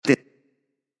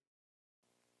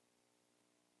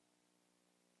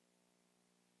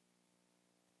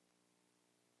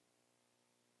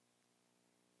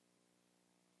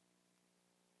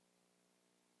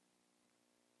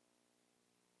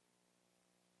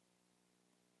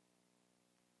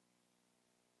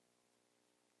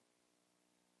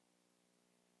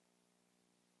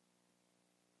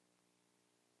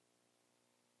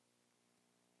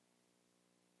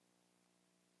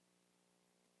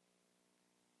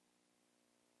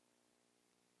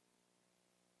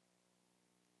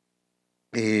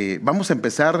Vamos a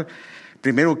empezar.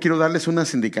 Primero quiero darles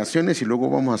unas indicaciones y luego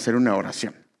vamos a hacer una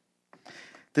oración.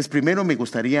 Entonces, primero me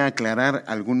gustaría aclarar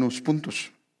algunos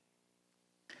puntos.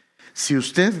 Si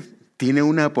usted tiene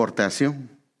una aportación,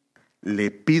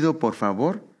 le pido por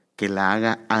favor que la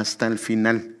haga hasta el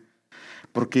final.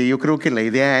 Porque yo creo que la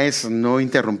idea es no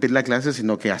interrumpir la clase,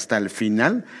 sino que hasta el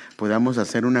final podamos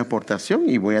hacer una aportación,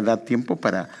 y voy a dar tiempo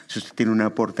para si usted tiene una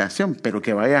aportación, pero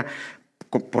que vaya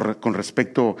con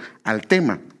respecto al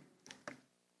tema.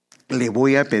 Le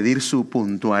voy a pedir su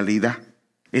puntualidad.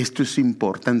 Esto es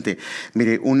importante.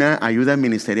 Mire, una ayuda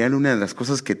ministerial, una de las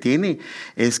cosas que tiene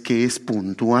es que es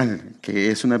puntual,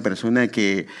 que es una persona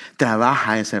que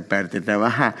trabaja esa parte,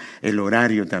 trabaja el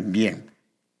horario también.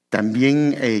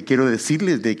 También quiero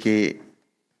decirles de que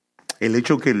el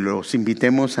hecho que los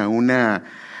invitemos a una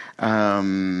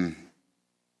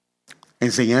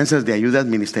enseñanzas de ayudas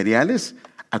ministeriales,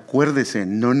 acuérdese,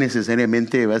 no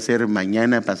necesariamente va a ser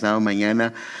mañana, pasado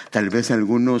mañana, tal vez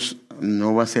algunos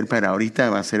no va a ser para ahorita,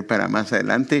 va a ser para más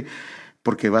adelante,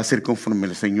 porque va a ser conforme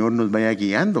el Señor nos vaya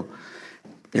guiando.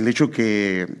 El hecho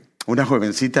que una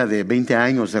jovencita de 20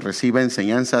 años reciba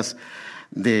enseñanzas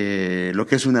de lo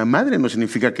que es una madre no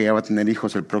significa que ella va a tener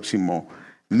hijos el próximo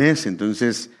mes.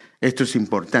 Entonces, esto es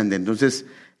importante. Entonces,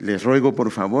 les ruego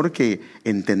por favor que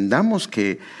entendamos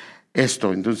que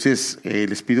esto, entonces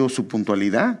les pido su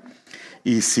puntualidad,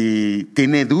 y si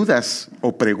tiene dudas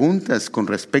o preguntas con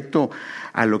respecto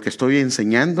a lo que estoy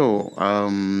enseñando,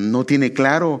 no tiene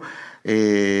claro,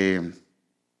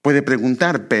 puede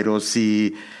preguntar, pero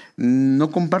si no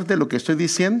comparte lo que estoy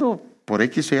diciendo por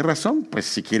X o Y razón, pues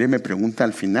si quiere me pregunta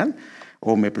al final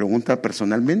o me pregunta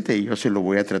personalmente y yo se lo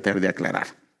voy a tratar de aclarar.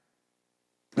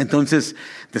 Entonces,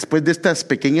 después de estas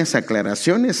pequeñas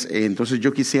aclaraciones, entonces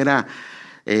yo quisiera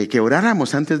que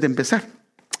oráramos antes de empezar.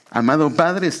 Amado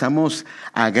Padre, estamos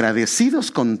agradecidos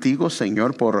contigo,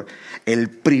 Señor, por el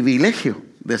privilegio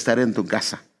de estar en tu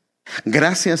casa.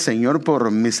 Gracias, Señor, por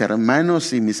mis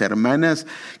hermanos y mis hermanas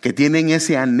que tienen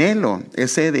ese anhelo,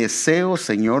 ese deseo,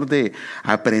 Señor, de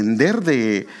aprender,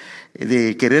 de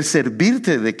querer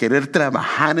servirte, de querer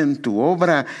trabajar en tu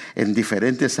obra en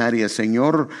diferentes áreas.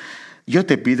 Señor, yo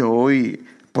te pido hoy,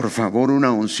 por favor,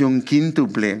 una unción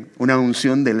quíntuple, una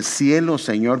unción del cielo,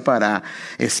 Señor, para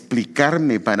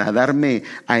explicarme, para darme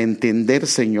a entender,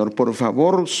 Señor. Por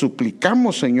favor,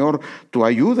 suplicamos, Señor, tu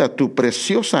ayuda, tu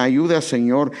preciosa ayuda,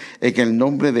 Señor. En el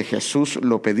nombre de Jesús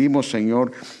lo pedimos,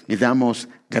 Señor, y damos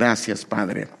gracias,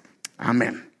 Padre.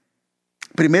 Amén.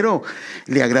 Primero,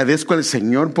 le agradezco al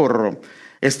Señor por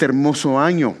este hermoso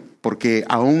año, porque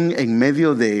aún en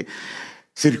medio de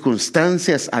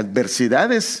circunstancias,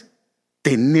 adversidades,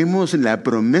 tenemos la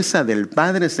promesa del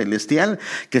Padre Celestial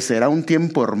que será un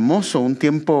tiempo hermoso, un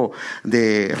tiempo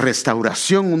de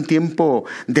restauración, un tiempo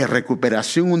de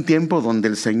recuperación, un tiempo donde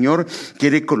el Señor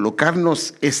quiere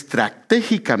colocarnos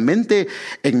estratégicamente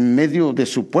en medio de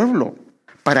su pueblo.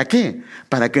 ¿Para qué?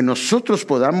 Para que nosotros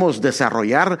podamos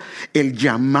desarrollar el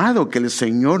llamado que el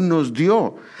Señor nos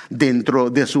dio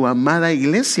dentro de su amada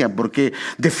iglesia, porque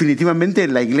definitivamente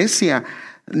la iglesia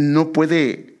no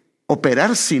puede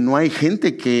operar si no hay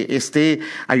gente que esté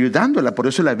ayudándola. Por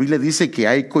eso la Biblia dice que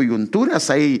hay coyunturas,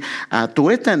 hay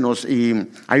tuétanos, y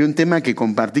hay un tema que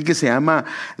compartí que se llama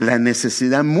la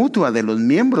necesidad mutua de los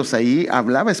miembros. Ahí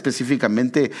hablaba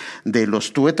específicamente de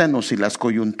los tuétanos y las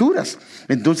coyunturas.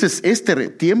 Entonces este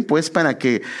tiempo es para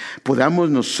que podamos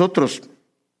nosotros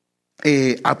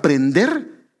aprender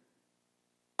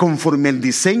conforme el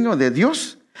diseño de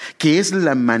Dios, que es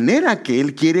la manera que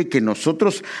Él quiere que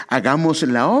nosotros hagamos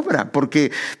la obra,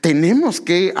 porque tenemos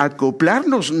que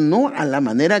acoplarnos no a la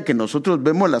manera que nosotros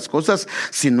vemos las cosas,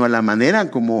 sino a la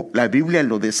manera como la Biblia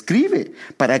lo describe,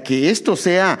 para que esto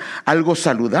sea algo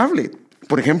saludable.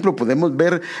 Por ejemplo, podemos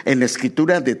ver en la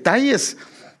Escritura detalles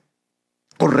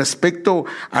con respecto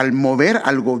al mover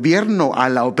al gobierno, a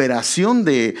la operación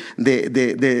de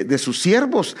sus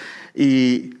siervos.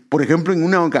 Y, por ejemplo, en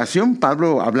una ocasión,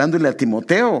 Pablo hablándole a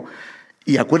Timoteo,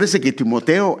 y acuérdese que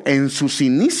Timoteo en sus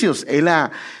inicios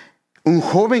era un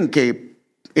joven que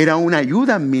era una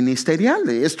ayuda ministerial.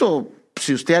 Esto,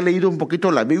 si usted ha leído un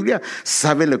poquito la Biblia,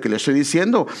 sabe lo que le estoy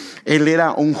diciendo. Él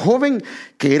era un joven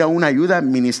que era una ayuda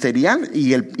ministerial,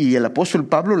 y el apóstol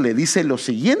Pablo le dice lo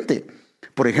siguiente.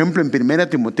 Por ejemplo, en 1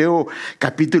 Timoteo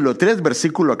capítulo 3,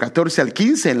 versículo 14 al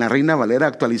 15, en la Reina Valera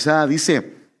actualizada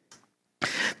dice: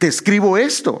 te escribo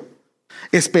esto,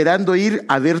 esperando ir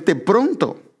a verte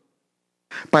pronto,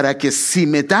 para que si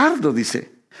me tardo,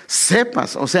 dice,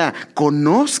 sepas, o sea,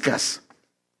 conozcas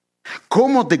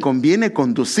cómo te conviene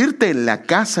conducirte en la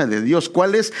casa de Dios,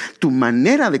 cuál es tu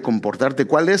manera de comportarte,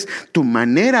 cuál es tu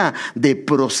manera de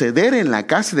proceder en la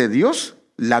casa de Dios,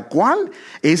 la cual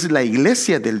es la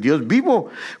iglesia del Dios vivo,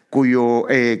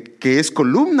 que es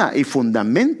columna y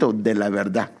fundamento de la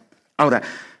verdad. Ahora,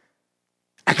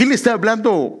 aquí le está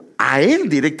hablando a él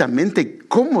directamente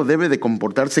cómo debe de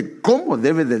comportarse, cómo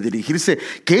debe de dirigirse,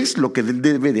 qué es lo que él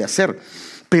debe de hacer.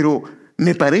 Pero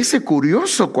me parece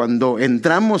curioso cuando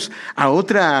entramos a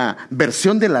otra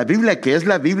versión de la Biblia, que es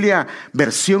la Biblia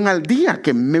versión al día,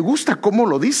 que me gusta cómo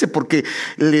lo dice, porque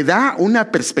le da una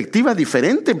perspectiva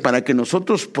diferente para que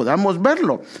nosotros podamos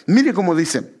verlo. Mire cómo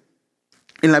dice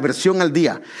en la versión al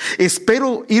día: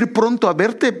 espero ir pronto a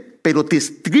verte, pero te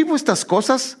escribo estas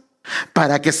cosas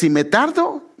para que si me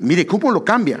tardo, mire cómo lo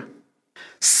cambia,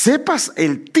 sepas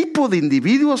el tipo de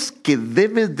individuos que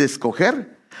debes de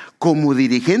escoger como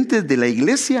dirigentes de la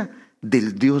iglesia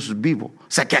del Dios vivo. O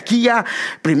sea que aquí ya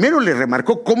primero le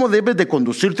remarcó cómo debes de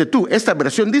conducirte tú. Esta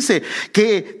versión dice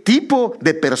qué tipo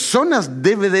de personas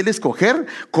debe de él escoger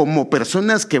como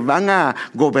personas que van a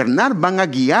gobernar, van a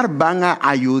guiar, van a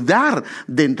ayudar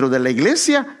dentro de la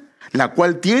iglesia, la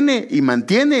cual tiene y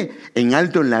mantiene en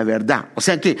alto en la verdad. O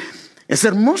sea que es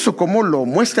hermoso cómo lo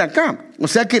muestra acá. O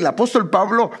sea que el apóstol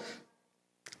Pablo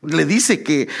le dice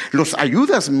que los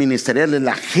ayudas ministeriales,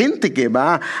 la gente que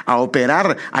va a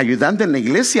operar ayudando en la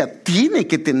iglesia, tiene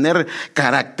que tener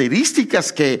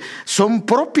características que son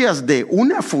propias de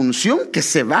una función que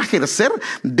se va a ejercer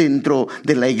dentro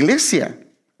de la iglesia.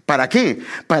 ¿Para qué?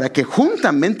 Para que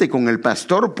juntamente con el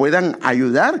pastor puedan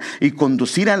ayudar y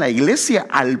conducir a la iglesia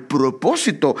al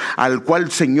propósito al cual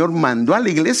el Señor mandó a la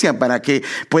iglesia, para que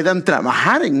puedan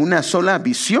trabajar en una sola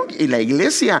visión y la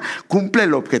iglesia cumpla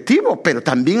el objetivo, pero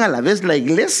también a la vez la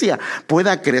iglesia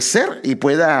pueda crecer y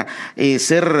pueda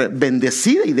ser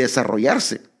bendecida y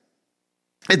desarrollarse.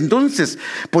 Entonces,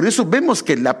 por eso vemos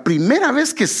que la primera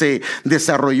vez que se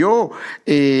desarrolló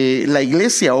la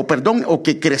iglesia, o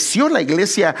que creció la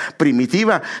iglesia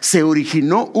primitiva, se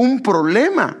originó un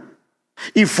problema.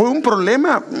 Y fue un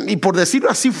problema, y por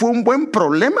decirlo así, fue un buen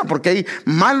problema, porque hay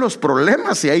malos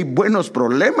problemas y hay buenos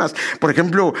problemas. Por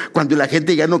ejemplo, cuando la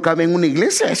gente ya no cabe en una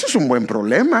iglesia, eso es un buen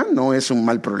problema, no es un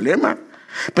mal problema.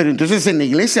 Pero entonces en la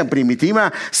iglesia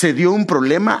primitiva se dio un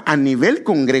problema a nivel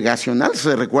congregacional.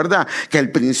 Se recuerda que al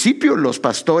principio los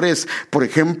pastores, por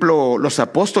ejemplo, los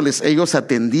apóstoles, ellos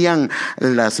atendían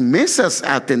las mesas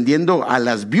atendiendo a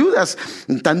las viudas,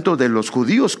 tanto de los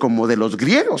judíos como de los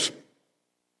griegos.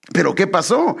 Pero ¿qué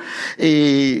pasó?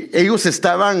 Ellos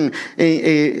estaban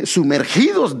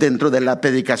sumergidos dentro de la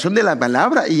predicación de la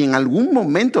palabra y en algún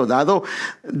momento dado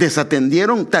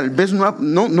desatendieron, tal vez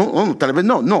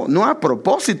no a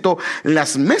propósito,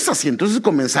 las mesas, y entonces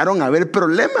comenzaron a haber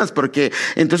problemas, porque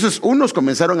entonces unos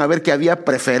comenzaron a ver que había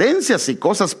preferencias y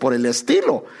cosas por el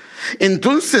estilo.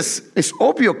 Entonces es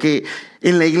obvio que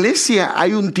en la iglesia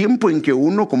hay un tiempo en que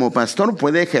uno como pastor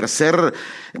puede ejercer.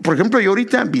 Por ejemplo, yo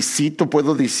ahorita visito,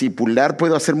 puedo discipular,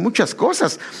 puedo hacer muchas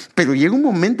cosas, pero llega un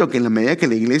momento que en la medida que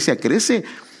la iglesia crece,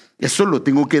 eso lo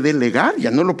tengo que delegar,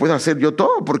 ya no lo puedo hacer yo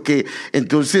todo, porque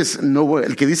entonces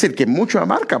el que dice: el que mucho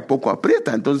abarca, poco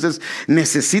aprieta. Entonces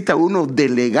necesita uno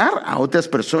delegar a otras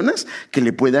personas que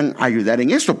le puedan ayudar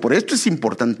en esto. Por esto es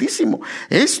importantísimo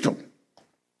esto.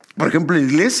 Por ejemplo, en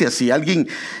la iglesia, si alguien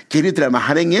quiere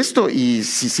trabajar en esto y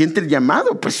si siente el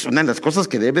llamado, pues una de las cosas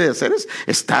que debe de hacer es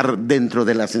estar dentro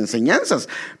de las enseñanzas,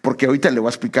 porque ahorita le voy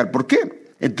a explicar por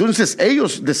qué. Entonces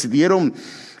ellos decidieron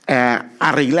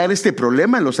arreglar este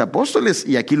problema en los apóstoles,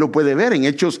 y aquí lo puede ver en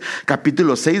Hechos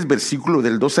capítulo 6, versículo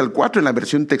del 2 al 4, en la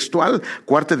versión textual,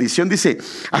 cuarta edición, dice: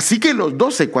 así que los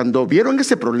 12, cuando vieron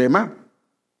ese problema,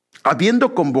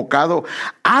 habiendo convocado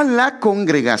a la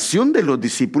congregación de los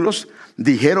discípulos,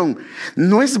 dijeron: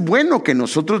 no es bueno que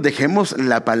nosotros dejemos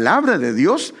la palabra de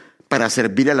Dios para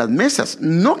servir a las mesas.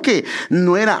 No que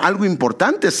no era algo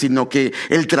importante, sino que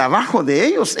el trabajo de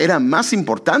ellos era más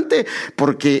importante,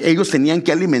 porque ellos tenían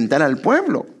que alimentar al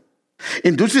pueblo.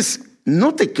 Entonces,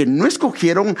 note que no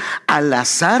escogieron al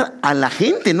azar a la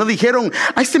gente. No dijeron: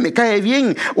 este me cae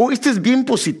bien, o este es bien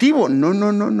positivo.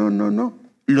 No.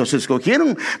 Los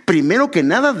escogieron primero que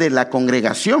nada de la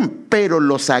congregación, pero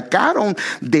los sacaron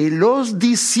de los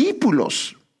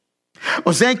discípulos.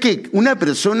 O sea que una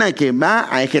persona que va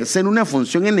a ejercer una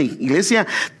función en la iglesia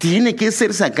tiene que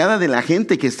ser sacada de la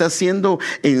gente que está siendo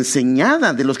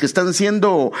enseñada, de los que están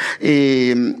siendo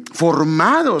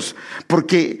formados,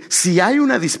 porque si hay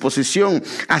una disposición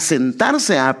a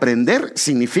sentarse a aprender,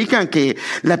 significa que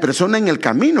la persona en el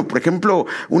camino, por ejemplo,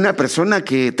 una persona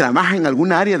que trabaja en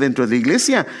alguna área dentro de la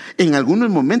iglesia, en algunos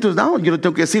momentos dados, yo le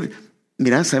tengo que decir: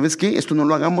 mira, ¿sabes qué? Esto no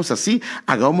lo hagamos así,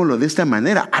 hagámoslo de esta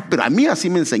manera. Pero a mí así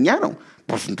me enseñaron.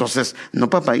 Pues entonces, no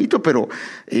papaíto, pero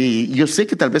yo sé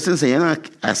que tal vez enseñan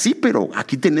así, pero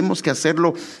aquí tenemos que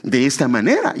hacerlo de esta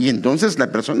manera. Y entonces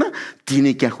la persona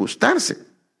tiene que ajustarse.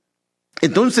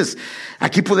 Entonces,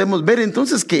 aquí podemos ver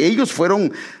entonces que ellos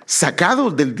fueron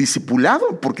sacados del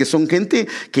discipulado porque son gente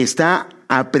que está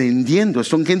aprendiendo,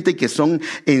 son gente que son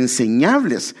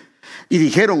enseñables. Y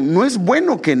dijeron, no es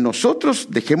bueno que nosotros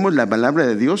dejemos la palabra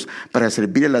de Dios para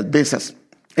servir a las mesas.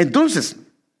 Entonces,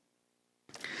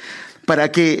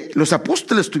 para que los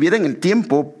apóstoles tuvieran el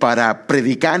tiempo para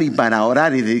predicar y para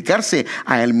orar y dedicarse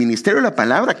al ministerio de la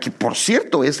palabra, que por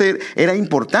cierto, ese era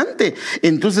importante,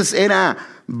 entonces era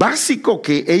básico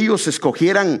que ellos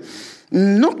escogieran,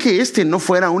 no que este no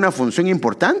fuera una función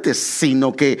importante,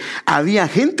 sino que había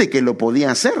gente que lo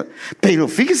podía hacer. Pero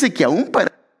fíjese que aún para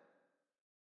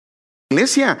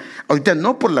iglesia, ahorita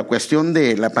no por la cuestión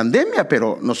de la pandemia,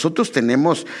 pero nosotros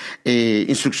tenemos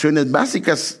instrucciones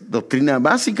básicas, doctrina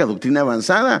básica, doctrina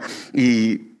avanzada,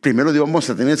 y primero vamos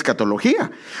a tener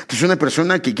escatología. Entonces una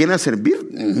persona que quiera servir,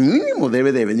 mínimo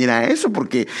debe de venir a eso,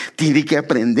 porque tiene que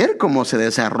aprender cómo se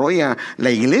desarrolla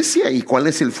la iglesia y cuál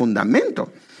es el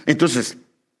fundamento. Entonces,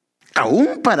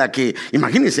 aún para que,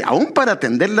 imagínense, aún para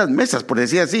atender las mesas, por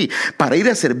decir así, para ir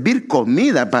a servir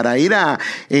comida, para ir a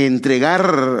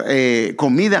entregar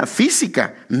comida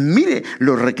física, mire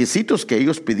los requisitos que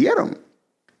ellos pidieron.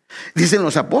 Dicen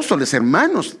los apóstoles,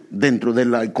 hermanos, dentro de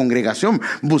la congregación,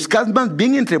 buscad más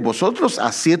bien entre vosotros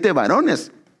a 7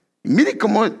 varones. Mire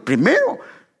cómo, primero,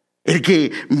 el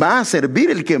que va a servir,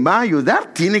 el que va a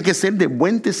ayudar, tiene que ser de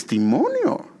buen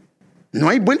testimonio. No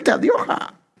hay vuelta de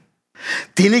hoja.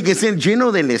 Tiene que ser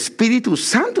lleno del Espíritu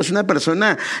Santo. Es una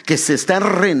persona que se está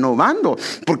renovando,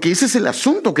 porque ese es el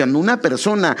asunto, que cuando una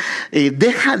persona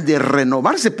deja de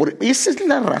renovarse, esa es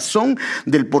la razón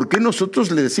del por qué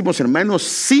nosotros le decimos, hermanos,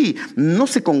 si no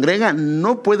se congrega,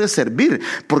 no puede servir,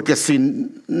 porque si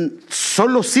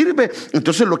solo sirve,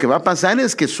 entonces lo que va a pasar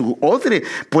es que su odre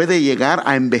puede llegar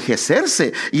a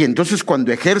envejecerse, y entonces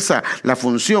cuando ejerza la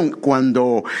función,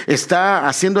 cuando está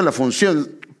haciendo la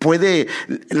función, puede,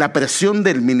 la presión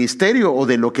del ministerio o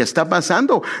de lo que está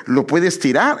pasando, lo puede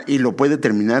estirar y lo puede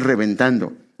terminar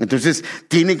reventando. Entonces,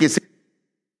 tiene que ser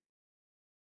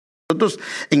nosotros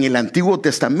en el Antiguo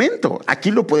Testamento.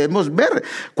 Aquí lo podemos ver.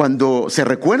 Cuando se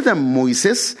recuerda,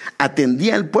 Moisés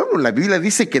atendía al pueblo. La Biblia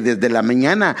dice que desde la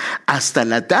mañana hasta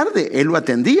la tarde él lo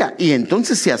atendía. Y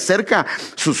entonces se acerca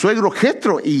su suegro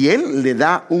Jetro y él le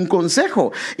da un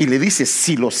consejo. Y le dice,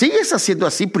 si lo sigues haciendo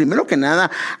así, primero que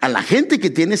nada, a la gente que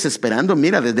tienes esperando,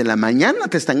 mira, desde la mañana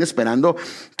te están esperando,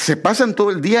 se pasan todo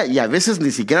el día y a veces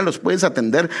ni siquiera los puedes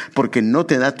atender porque no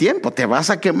te da tiempo, te vas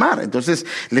a quemar. Entonces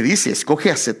le dice,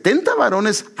 escoge a 70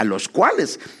 varones a los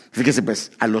cuales, fíjese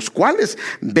pues, a los cuales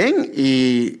ven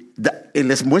y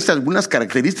les muestra algunas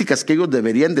características que ellos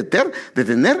deberían de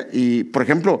tener. Y por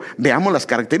ejemplo, veamos las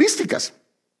características.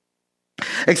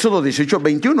 Éxodo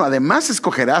 18:21, además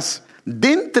escogerás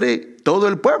de entre todo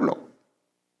el pueblo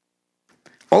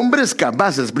hombres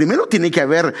capaces. Primero tiene que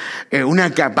haber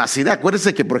una capacidad.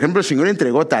 Acuérdense que, por ejemplo, el Señor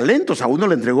entregó talentos. A uno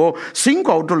le entregó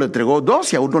 5, a otro le entregó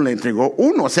 2 y a uno le entregó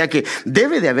 1. O sea que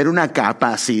debe de haber una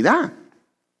capacidad.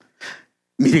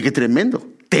 Mire qué tremendo.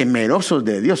 Temerosos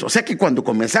de Dios. O sea que cuando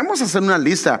comenzamos a hacer una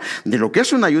lista de lo que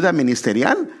es una ayuda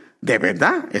ministerial, de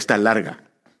verdad está larga.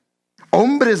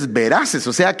 Hombres veraces,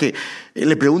 o sea que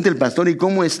le pregunta el pastor, ¿y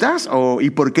cómo estás? ¿Y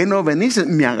por qué no venís?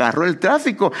 Me agarró el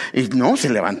tráfico. Y no, se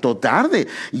levantó tarde.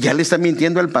 ¿Ya le está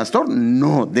mintiendo al pastor?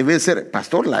 No, debe ser,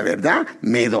 pastor, la verdad,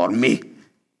 me dormí.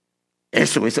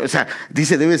 Eso, o sea,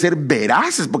 dice, debe ser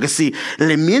veraces, porque si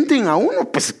le mienten a uno,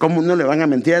 pues ¿cómo no le van a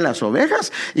mentir a las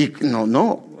ovejas? Y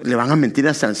no, le van a mentir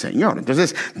hasta al Señor.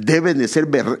 Entonces deben de ser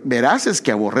veraces,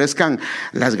 que aborrezcan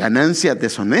las ganancias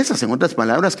deshonestas, en otras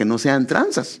palabras, que no sean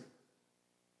tranzas.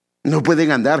 No pueden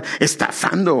andar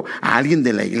estafando a alguien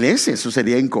de la iglesia, eso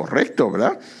sería incorrecto,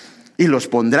 ¿verdad? Y los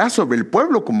pondrá sobre el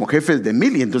pueblo como jefes de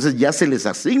 1000, y entonces ya se les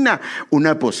asigna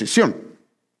una posición.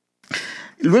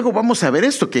 Luego vamos a ver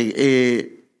esto,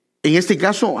 que en este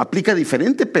caso aplica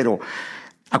diferente, pero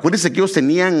acuérdense que ellos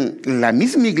tenían, la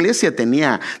misma iglesia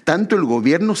tenía tanto el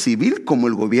gobierno civil como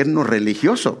el gobierno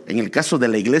religioso, en el caso de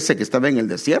la iglesia que estaba en el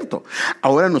desierto.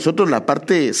 Ahora nosotros la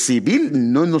parte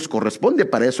civil no nos corresponde,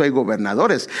 para eso hay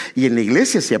gobernadores, y en la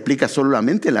iglesia se aplica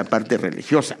solamente la parte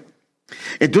religiosa.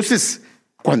 Entonces,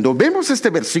 cuando vemos este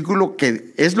versículo,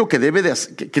 que es lo que debe de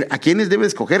hacer, a quienes debe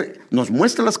escoger, nos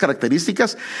muestra las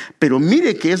características, pero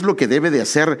mire qué es lo que debe de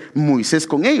hacer Moisés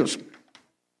con ellos.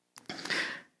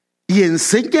 Y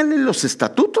enséñale los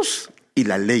estatutos y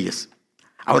las leyes.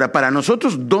 Ahora, para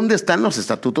nosotros, ¿dónde están los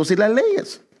estatutos y las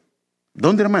leyes?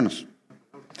 ¿Dónde, hermanos?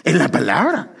 En la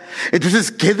palabra.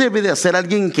 Entonces, ¿qué debe de hacer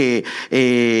alguien que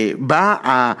va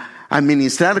a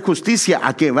administrar justicia,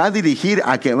 a que va a dirigir,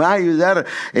 a que va a ayudar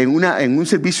en un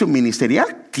servicio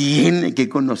ministerial? Tiene que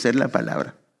conocer la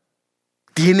palabra.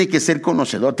 Tiene que ser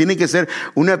conocedor, tiene que ser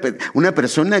una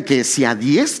persona que se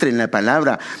adiestre en la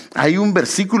palabra. Hay un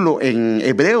versículo en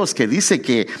Hebreos que dice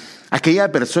que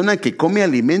aquella persona que come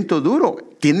alimento duro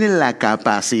tiene la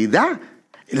capacidad,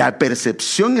 la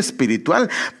percepción espiritual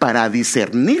para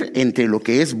discernir entre lo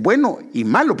que es bueno y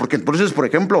malo. Porque entonces, por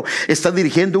ejemplo, está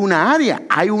dirigiendo una área,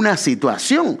 hay una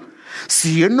situación.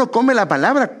 Si él no come la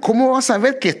palabra, ¿cómo va a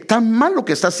saber que está mal lo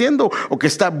que está haciendo o que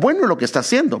está bueno lo que está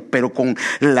haciendo? Pero con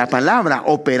la palabra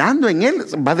operando en él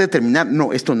va a determinar,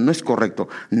 no, esto no es correcto,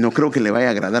 no creo que le vaya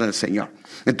a agradar al Señor.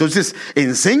 Entonces,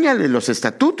 enséñale los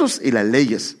estatutos y las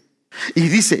leyes. Y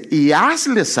dice, y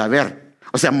hazle saber.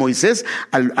 O sea, Moisés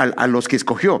a los que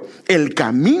escogió el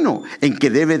camino en que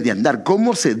deben de andar,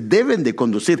 cómo se deben de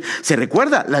conducir. Se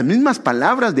recuerda las mismas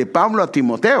palabras de Pablo a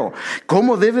Timoteo,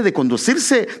 cómo debe de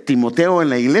conducirse Timoteo en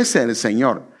la iglesia del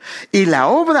Señor. Y la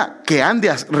obra que han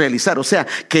de realizar, o sea,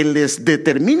 que les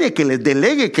determine, que les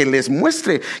delegue, que les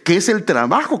muestre que es el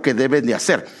trabajo que deben de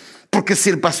hacer. Porque si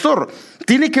el pastor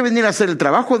tiene que venir a hacer el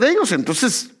trabajo de ellos,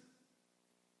 entonces,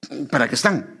 ¿para qué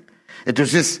están?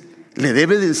 Entonces, le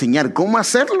debe de enseñar cómo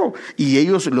hacerlo y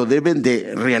ellos lo deben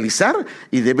de realizar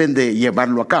y deben de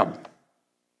llevarlo a cabo.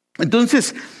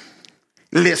 Entonces,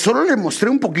 solo le mostré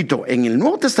un poquito en el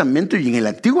Nuevo Testamento y en el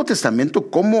Antiguo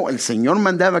Testamento cómo el Señor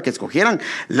mandaba que escogieran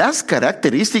las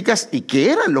características y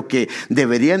qué era lo que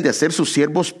deberían de hacer sus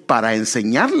siervos para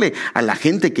enseñarle a la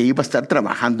gente que iba a estar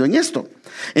trabajando en esto.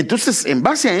 Entonces, en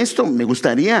base a esto, me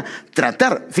gustaría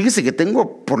tratar, fíjese que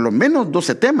tengo por lo menos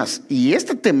 12 temas y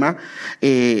este tema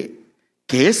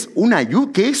que es una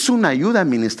ayuda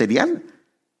ministerial.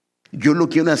 Yo lo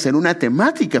quiero hacer una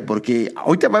temática porque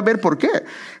ahorita va a ver por qué.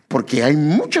 Porque hay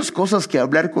muchas cosas que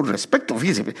hablar con respecto.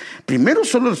 Fíjese, primero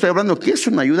solo estoy hablando qué es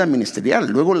una ayuda ministerial,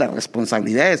 luego las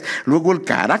responsabilidades, luego el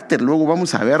carácter, luego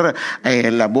vamos a ver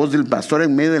la voz del pastor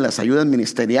en medio de las ayudas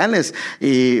ministeriales,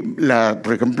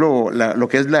 por ejemplo, lo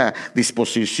que es la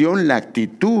disposición, la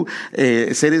actitud,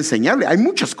 ser enseñable. Hay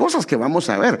muchas cosas que vamos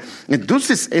a ver.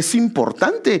 Entonces es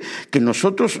importante que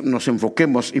nosotros nos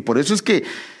enfoquemos y por eso es que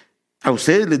a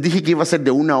ustedes les dije que iba a ser de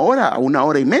 1 hora a 1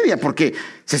 hora y media, porque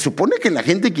se supone que la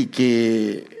gente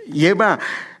que lleva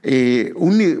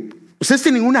ustedes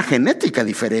tienen una genética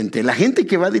diferente. La gente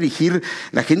que va a dirigir,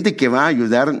 la gente que va a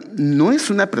ayudar, no es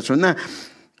una persona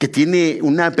que tiene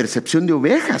una percepción de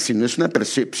oveja, sino es una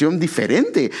percepción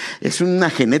diferente. Es una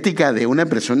genética de una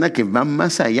persona que va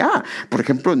más allá. Por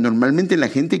ejemplo, normalmente la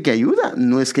gente que ayuda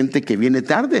no es gente que viene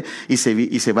tarde y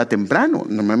se va temprano.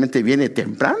 Normalmente viene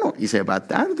temprano y se va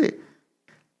tarde.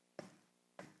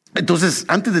 Entonces,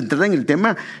 antes de entrar en el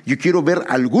tema, yo quiero ver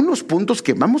algunos puntos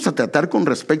que vamos a tratar con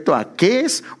respecto a qué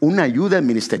es una ayuda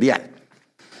ministerial.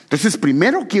 Entonces,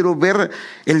 primero quiero ver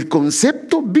el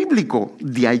concepto bíblico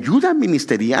de ayuda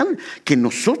ministerial que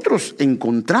nosotros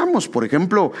encontramos, por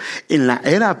ejemplo, en la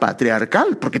era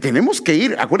patriarcal, porque tenemos que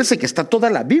ir, acuérdense que está toda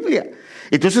la Biblia.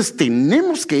 Entonces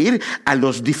tenemos que ir a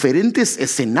los diferentes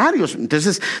escenarios.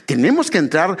 Entonces tenemos que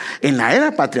entrar en la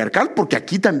era patriarcal porque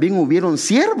aquí también hubieron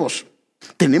siervos.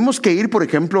 Tenemos que ir, por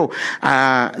ejemplo,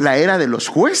 a la era de los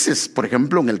jueces. Por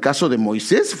ejemplo, en el caso de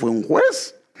Moisés fue un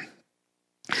juez.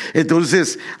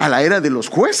 Entonces, a la era de los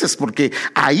jueces, porque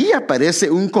ahí aparece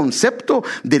un concepto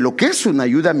de lo que es una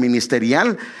ayuda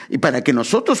ministerial y para que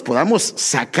nosotros podamos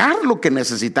sacar lo que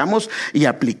necesitamos y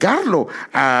aplicarlo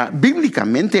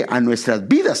bíblicamente a nuestras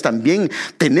vidas. También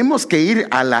tenemos que ir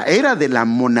a la era de la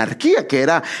monarquía,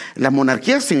 la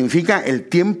monarquía significa el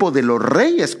tiempo de los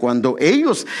reyes, cuando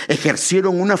ellos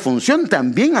ejercieron una función.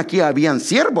 También aquí habían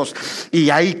siervos y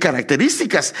hay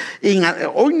características.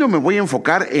 Hoy no me voy a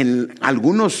enfocar en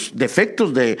algunos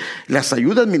defectos de las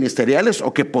ayudas ministeriales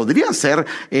o que podrían ser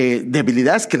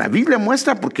debilidades que la Biblia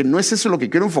muestra, porque no es eso lo que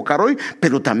quiero enfocar hoy,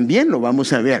 pero también lo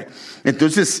vamos a ver.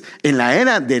 Entonces, en la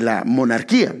era de la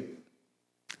monarquía,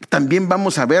 también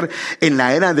vamos a ver en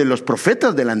la era de los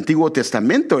profetas del Antiguo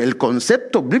Testamento el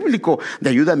concepto bíblico de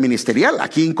ayuda ministerial.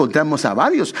 Aquí encontramos a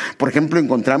varios. Por ejemplo,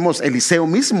 encontramos Eliseo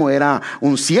mismo, era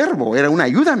un siervo, era una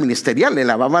ayuda ministerial, le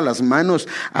lavaba las manos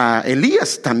a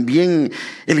Elías. También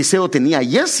Eliseo tenía a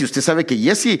Giezi. Usted sabe que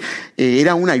Giezi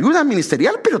era una ayuda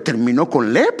ministerial, pero terminó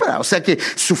con lepra. O sea que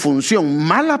su función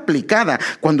mal aplicada,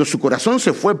 cuando su corazón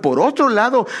se fue por otro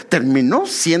lado, terminó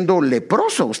siendo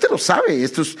leproso. Usted lo sabe.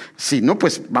 Esto es, si no,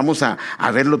 pues vamos a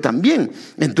verlo también.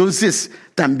 Entonces,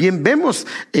 también vemos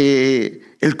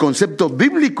el concepto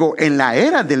bíblico en la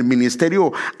era del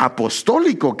ministerio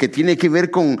apostólico, que tiene que ver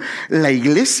con la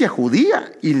iglesia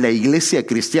judía y la iglesia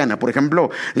cristiana. Por ejemplo,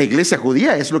 la iglesia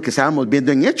judía es lo que estábamos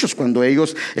viendo en Hechos, cuando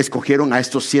ellos escogieron a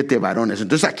estos 7 varones.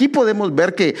 Entonces aquí podemos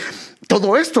ver que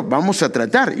todo esto vamos a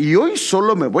tratar, y hoy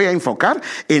solo me voy a enfocar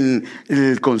en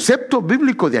el concepto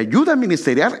bíblico de ayuda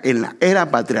ministerial en la era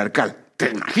patriarcal.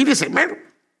 Imagínense,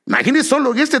 imagínense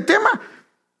solo en este tema.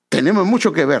 Tenemos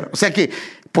mucho que ver. O sea que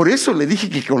por eso le dije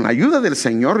que con la ayuda del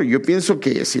Señor, yo pienso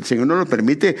que si el Señor no lo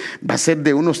permite, va a ser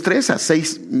de unos 3 a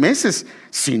 6 meses,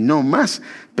 si no más.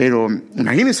 Pero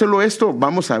imagínense solo esto,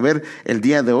 vamos a ver el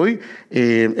día de hoy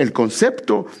el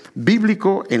concepto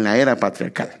bíblico en la era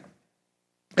patriarcal.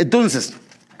 Entonces,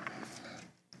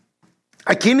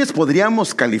 ¿a quiénes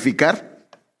podríamos calificar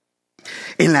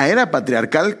en la era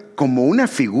patriarcal como una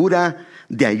figura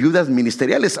de ayudas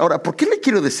ministeriales? Ahora, ¿por qué le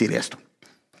quiero decir esto?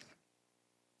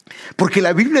 Porque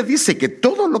la Biblia dice que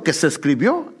todo lo que se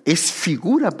escribió es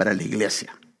figura para la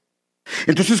iglesia.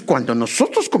 Entonces, cuando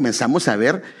nosotros comenzamos a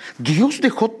ver, Dios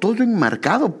dejó todo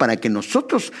enmarcado para que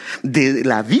nosotros de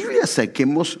la Biblia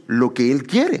saquemos lo que Él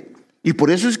quiere. Y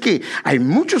por eso es que hay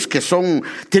muchos que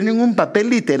tienen un papel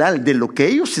literal de lo que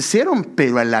ellos hicieron,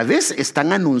 pero a la vez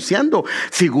están anunciando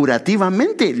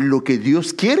figurativamente lo que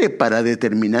Dios quiere para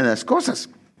determinadas cosas.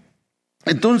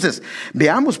 Entonces,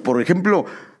 veamos, por ejemplo,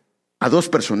 a 2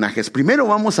 personajes. Primero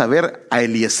vamos a ver a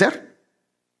Eliezer,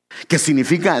 que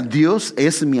significa Dios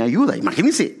es mi ayuda.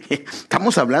 Imagínense,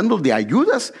 estamos hablando de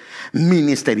ayudas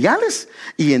ministeriales,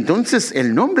 y entonces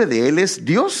el nombre de él es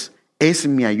Dios es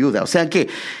mi ayuda. O sea que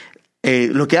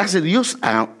lo que hace Dios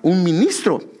a un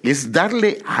ministro es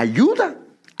darle ayuda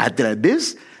a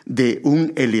través de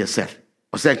un Eliezer.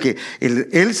 O sea que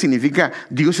él significa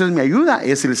Dios es mi ayuda,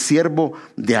 es el siervo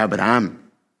de Abraham.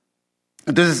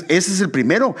 Entonces, ese es el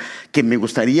primero que me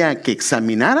gustaría que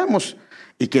examináramos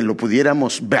y que lo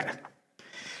pudiéramos ver.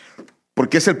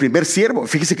 Porque es el primer siervo.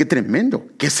 Fíjese qué tremendo,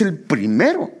 que es el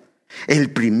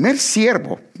primer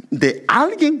siervo de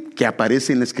alguien que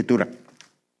aparece en la Escritura.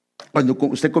 Cuando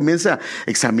usted comienza a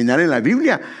examinar en la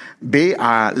Biblia, ve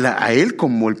a él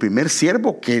como el primer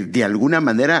siervo, que de alguna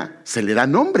manera se le da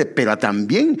nombre, pero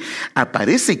también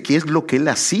aparece qué es lo que él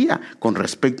hacía con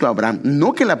respecto a Abraham.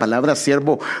 No que la palabra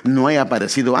siervo no haya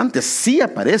aparecido antes, sí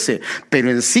aparece,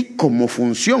 pero en sí como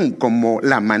función, como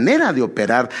la manera de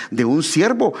operar de un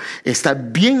siervo, está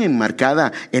bien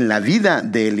enmarcada en la vida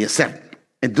de Eliezer.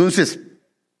 Entonces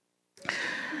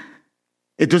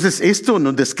esto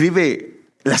nos describe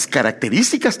las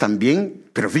características también,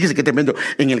 pero fíjese qué tremendo.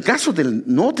 En el caso del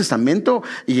Nuevo Testamento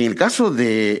y en el caso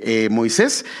de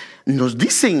Moisés, nos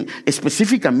dicen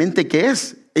específicamente qué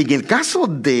es. En el caso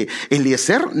de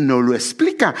Eliezer nos lo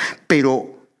explica,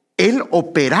 pero él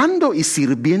operando y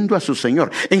sirviendo a su Señor.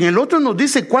 En el otro nos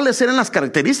dice cuáles eran las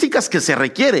características que se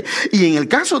requiere. Y en el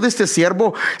caso de este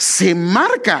siervo se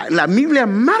marca, la Biblia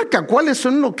marca cuáles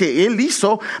son lo que él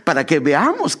hizo para que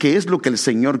veamos qué es lo que el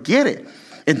Señor quiere.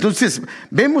 Entonces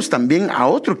vemos también a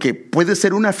otro que puede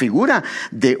ser una figura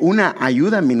de una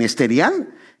ayuda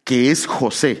ministerial, que es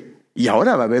José. Y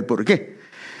ahora va a ver por qué.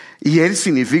 Y él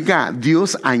significa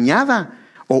Dios añada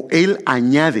o él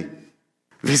añade.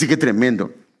 Fíjense qué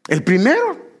tremendo. El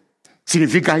primero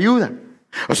significa ayuda.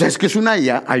 O sea, es que es una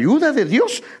ayuda de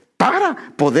Dios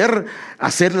para poder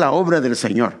hacer la obra del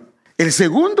Señor. El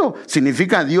segundo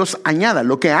significa Dios añada,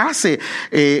 lo que hace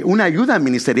una ayuda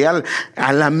ministerial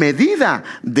a la medida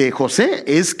de José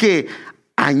es que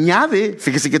añade,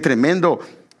 fíjese qué tremendo,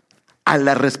 a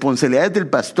las responsabilidades del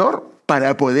pastor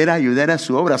para poder ayudar a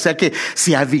su obra. O sea que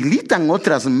se habilitan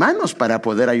otras manos para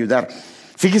poder ayudar.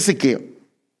 Fíjese que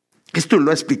esto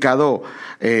lo ha explicado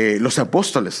los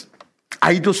apóstoles.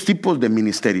 Hay 2 tipos de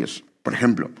ministerios. Por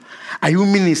ejemplo, hay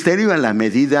un ministerio a la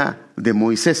medida de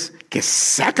Moisés, que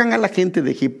sacan a la gente de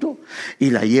Egipto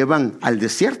y la llevan al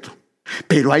desierto.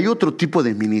 Pero hay otro tipo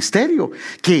de ministerio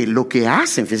que lo que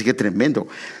hacen, fíjense qué tremendo,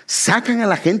 sacan a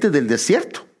la gente del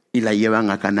desierto y la llevan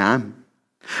a Canaán.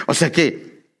 O sea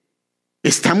que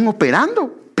están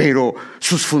operando, pero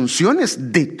sus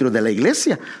funciones dentro de la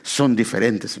iglesia son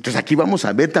diferentes. Entonces aquí vamos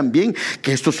a ver también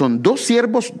que estos son 2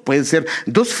 siervos, pueden ser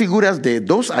 2 figuras de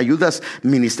 2 ayudas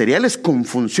ministeriales con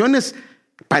funciones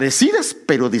parecidas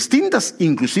pero distintas,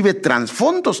 inclusive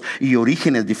trasfondos y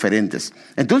orígenes diferentes.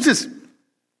 Entonces,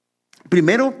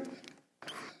 primero,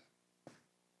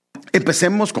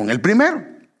 empecemos con el primero.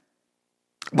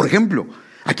 Por ejemplo,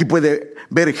 aquí puede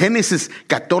ver Génesis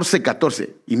 14:14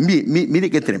 y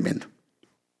mire qué tremendo.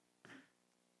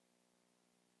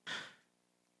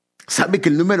 ¿Sabe que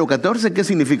el número 14 qué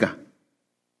significa?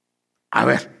 A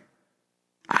ver,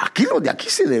 los de aquí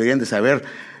se deberían de saber,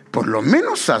 por lo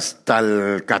menos hasta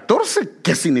el 14,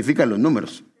 qué significan los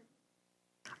números.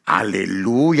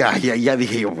 Aleluya, ya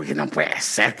dije yo, porque no puede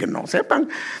ser que no sepan.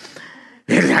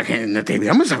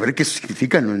 Deberíamos saber qué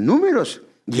significan los números.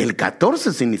 Y el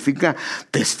 14 significa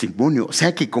testimonio. O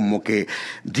sea que como que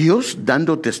Dios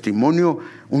dando testimonio,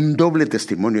 un doble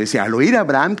testimonio. Dice, al oír a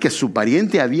Abraham que su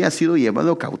pariente había sido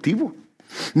llevado cautivo,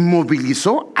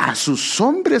 movilizó a sus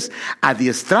hombres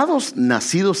adiestrados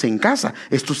nacidos en casa.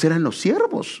 Estos eran los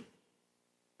siervos.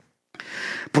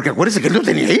 Porque acuérdense que él no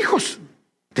tenía hijos.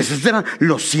 Entonces estos eran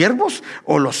los siervos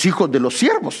o los hijos de los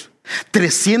siervos.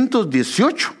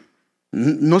 318.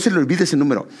 No se le olvide ese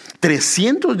número,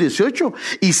 318,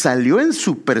 y salió en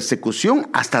su persecución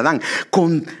hasta Dan.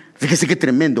 Fíjese qué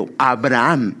tremendo,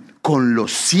 Abraham con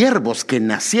los siervos que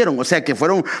nacieron, o sea que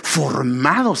fueron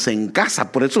formados en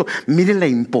casa. Por eso miren la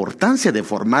importancia de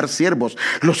formar siervos.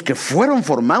 Los que fueron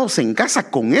formados en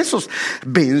casa, con esos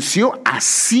venció a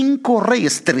 5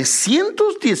 reyes.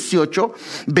 318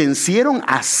 vencieron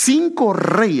a 5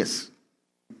 reyes.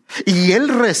 Y él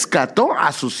rescató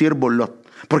a su siervo Lot,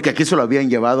 porque aquí se lo habían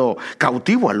llevado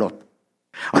cautivo a Lot.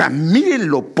 Ahora, miren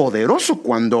lo poderoso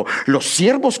cuando los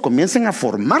siervos comienzan a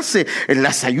formarse,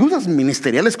 las ayudas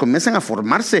ministeriales comienzan a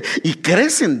formarse y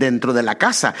crecen dentro de la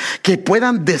casa, que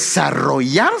puedan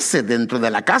desarrollarse dentro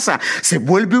de la casa. Se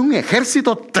vuelve un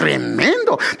ejército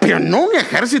tremendo, pero no un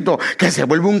ejército que se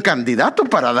vuelve un candidato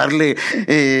para darle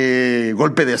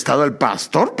golpe de estado al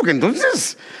pastor, porque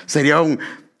entonces serían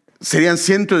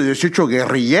 118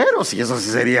 guerrilleros, y eso sí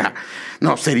sería,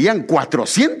 no, serían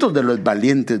 400 de los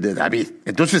valientes de David.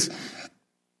 Entonces,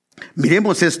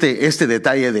 miremos este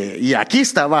detalle y aquí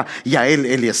estaba Yael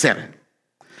Eliezer.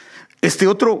 Este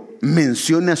otro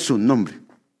menciona su nombre.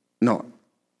 No,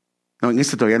 en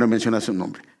este todavía no menciona su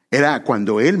nombre. Era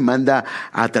cuando él manda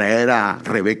a traer a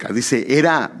Rebeca. Dice,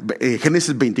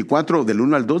 Génesis 24, del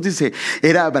 1 al 2, dice,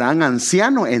 era Abraham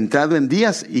anciano, entrado en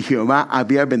días, y Jehová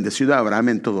había bendecido a Abraham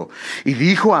en todo. Y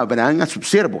dijo a Abraham a su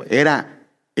siervo, era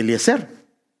Eliezer,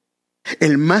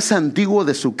 el más antiguo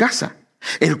de su casa,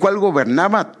 el cual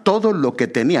gobernaba todo lo que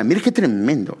tenía. Mire qué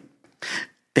tremendo.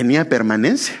 Tenía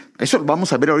permanencia. Eso lo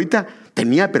vamos a ver ahorita.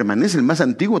 Tenía permanencia, el más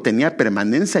antiguo tenía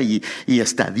permanencia y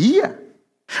estadía.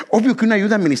 Obvio que una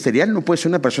ayuda ministerial no puede ser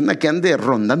una persona que ande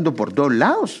rondando por todos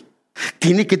lados.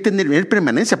 Tiene que tener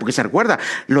permanencia, porque se recuerda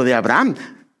lo de Abraham,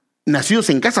 nacidos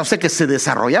en casa, o sea que se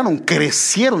desarrollaron,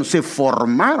 crecieron, se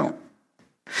formaron.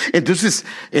 Entonces,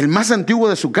 el más antiguo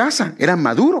de su casa era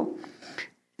maduro.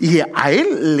 Y a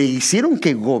él le hicieron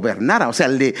que gobernara, o sea,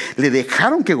 le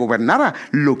dejaron que gobernara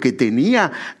lo que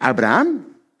tenía Abraham.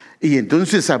 Y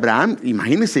entonces Abraham,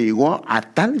 imagínense, llegó a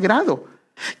tal grado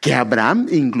que Abraham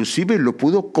inclusive lo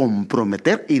pudo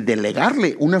comprometer y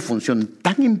delegarle una función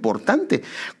tan importante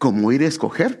como ir a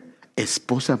escoger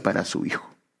esposa para su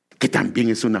hijo, que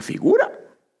también es una figura.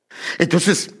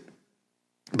 Entonces,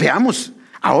 veamos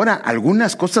ahora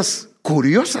algunas cosas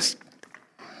curiosas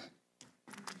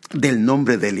del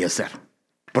nombre de Eliezer,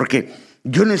 porque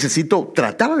yo necesito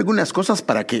tratar algunas cosas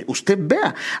para que usted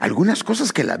vea algunas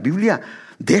cosas que la Biblia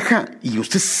deja, y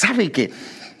usted sabe que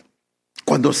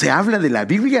cuando se habla de la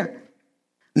Biblia,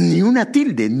 ni una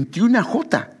tilde, ni una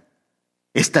jota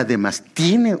está de más,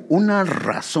 tiene una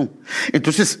razón.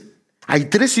 Entonces, hay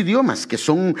 3 idiomas que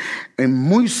son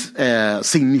muy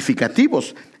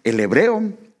significativos. El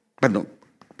hebreo,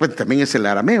 pues también es el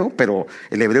arameo, pero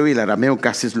el hebreo y el arameo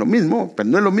casi es lo mismo, pero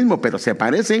no es lo mismo, pero se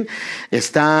parecen.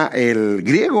 Está el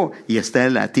griego y está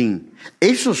el latín.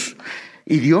 Esos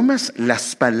idiomas,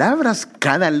 las palabras,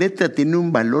 cada letra tiene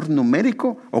un valor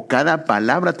numérico, o cada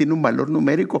palabra tiene un valor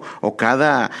numérico, o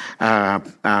cada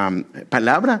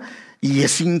palabra. Y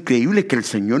es increíble que el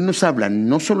Señor nos habla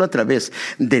no solo a través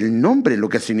del nombre, lo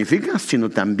que significa, sino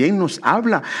también nos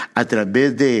habla a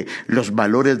través de los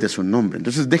valores de su nombre.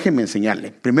 Entonces déjenme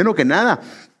enseñarle. Primero que nada,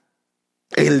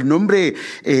 el nombre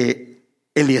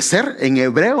Eliezer en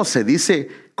hebreo se dice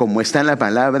como está en la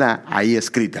palabra ahí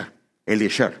escrita,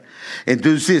 Eliezer.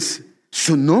 Entonces,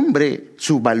 su nombre,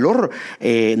 su valor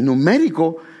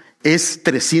numérico es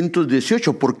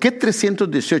 318. ¿Por qué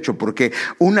 318? Porque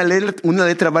una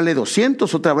letra vale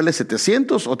 200, otra vale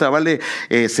 700, otra vale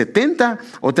 70,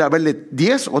 otra vale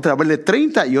 10, otra vale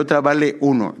 30 y otra vale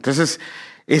 1. Entonces,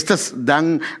 estas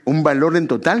dan un valor en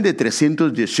total de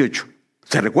 318.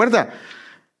 ¿Se recuerda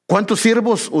cuántos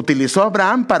siervos utilizó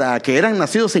Abraham para que eran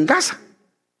nacidos en casa?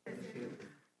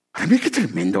 Ay, mira qué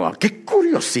tremendo, qué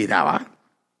curiosidad, ¿va?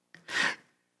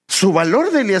 Su valor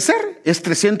de Eliezer es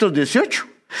 318.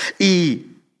 Y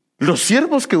los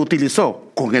siervos que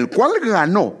utilizó, con el cual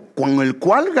ganó con el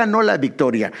cual ganó la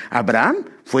victoria Abraham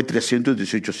fue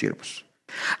 318 siervos.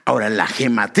 Ahora, la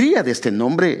gematría de este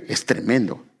nombre es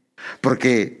tremendo.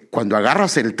 Porque cuando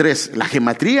agarras el 3, la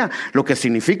gematría lo que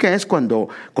significa es cuando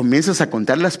comienzas a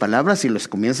contar las palabras y las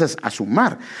comienzas a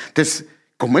sumar. Entonces,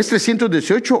 como es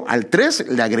 318, al 3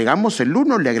 le agregamos el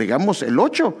 1, le agregamos el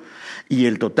 8 y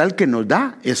el total que nos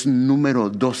da es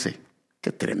número 12.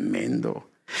 ¡Qué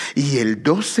tremendo! Y el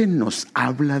 12 nos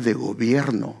habla de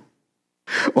gobierno.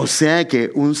 O sea que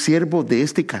un siervo de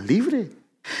este calibre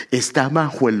está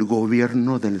bajo el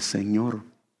gobierno del Señor.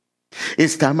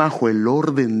 Está bajo el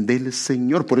orden del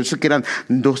Señor. Por eso que eran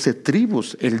 12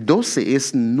 tribus. El 12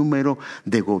 es número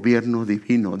de gobierno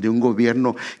divino, de un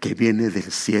gobierno que viene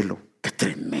del cielo. ¡Qué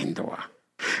tremendo!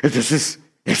 Entonces,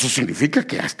 eso significa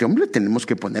que a este hombre tenemos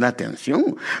que poner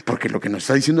atención, porque lo que nos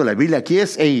está diciendo la Biblia aquí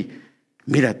es, hey,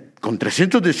 mira, con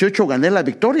 318 gané la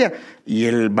victoria y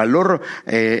el valor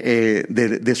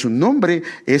de su nombre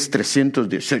es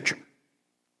 318.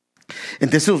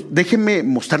 Entonces, déjenme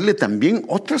mostrarle también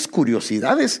otras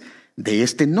curiosidades de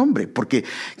este nombre, porque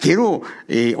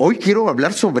hoy quiero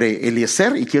hablar sobre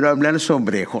Eliezer y quiero hablar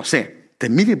sobre José.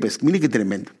 Mire qué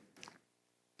tremendo.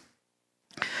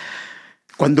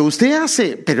 Cuando usted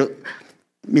pero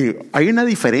mire, hay una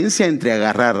diferencia entre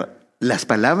agarrar las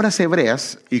palabras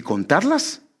hebreas y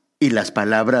contarlas y las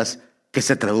palabras que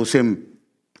se traducen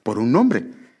por un nombre.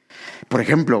 Por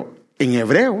ejemplo, en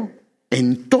hebreo,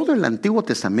 en todo el Antiguo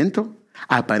Testamento,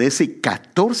 aparece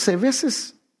 14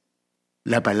 veces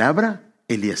la palabra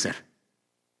Eliezer.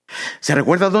 ¿Se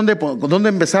recuerda dónde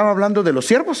empezaba hablando de los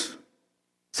siervos?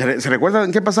 ¿Se recuerda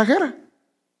en qué pasaje era?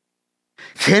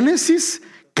 Génesis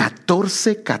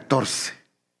 14:14.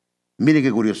 Mire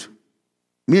qué curioso.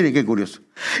 Mire qué curioso.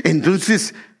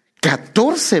 Entonces,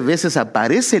 14 veces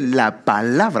aparece la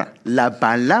palabra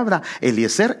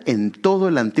Eliezer en todo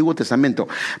el Antiguo Testamento.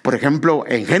 Por ejemplo,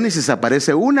 en Génesis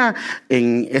aparece una,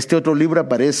 en este otro libro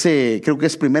aparece, creo que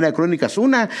es Primera de Crónicas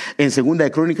 1, en Segunda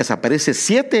de Crónicas aparece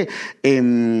 7,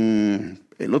 en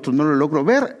el otro no lo logro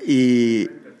ver, y...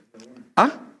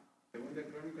 Segunda de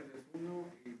Crónicas es 1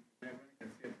 y Primera de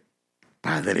Crónicas 7.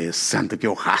 Padre Santo, qué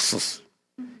hojazos.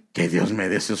 Que Dios me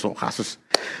dé esos hojazos.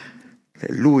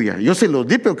 Aleluya. Yo se los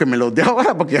di, pero que me los dé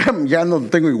ahora porque ya no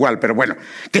tengo igual. Pero bueno,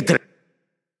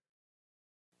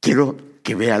 quiero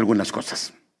que vea algunas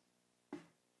cosas.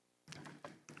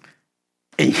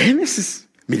 En Génesis,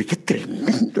 mire qué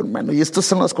tremendo, hermano. Y estas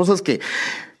son las cosas que,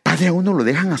 padre, a uno lo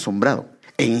dejan asombrado.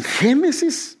 En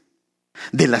Génesis,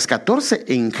 de las 14,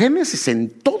 en Génesis, en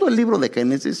todo el libro de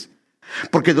Génesis,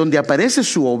 porque donde aparece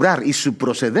su obrar y su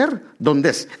proceder, ¿dónde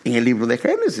es? En el libro de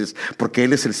Génesis, porque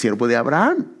él es el siervo de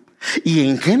Abraham. Y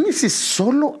en Génesis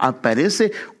solo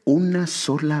aparece una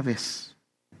sola vez.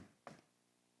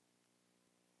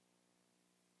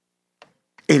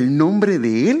 El nombre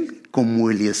de él como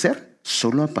Eliezer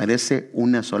solo aparece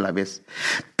una sola vez.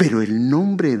 Pero el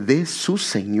nombre de su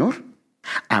Señor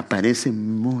aparece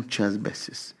muchas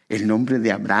veces. El nombre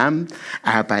de Abraham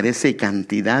aparece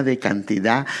cantidad de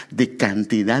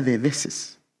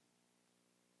veces.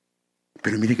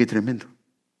 Pero mire qué tremendo.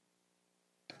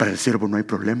 Para el siervo no hay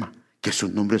problema que su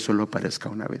nombre solo aparezca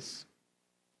una vez.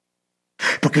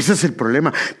 Porque ese es el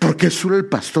problema. Porque solo el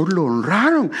pastor lo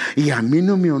honraron y a mí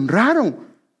no me honraron.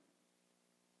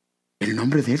 El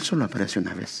nombre de él solo aparece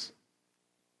una vez.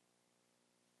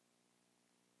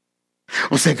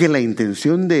 O sea que la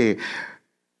intención de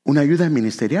una ayuda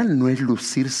ministerial no es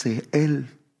lucirse él.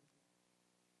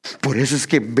 Por eso es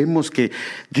que vemos que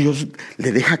Dios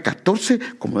le deja 14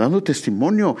 como dando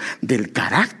testimonio del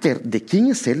carácter de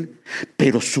quién es él,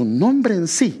 pero su nombre en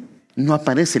sí no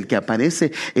aparece. El que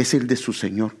aparece es el de su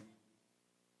Señor.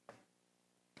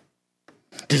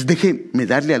 Entonces déjeme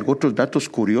darle otros datos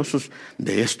curiosos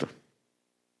de esto.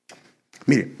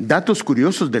 Mire, datos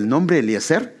curiosos del nombre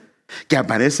Eliezer que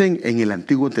aparecen en el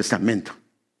Antiguo Testamento.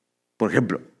 Por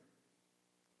ejemplo,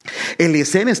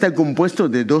 Eliezer está compuesto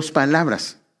de 2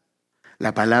 palabras.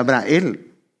 La palabra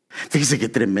él. Fíjese qué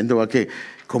tremendo va que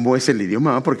cómo es el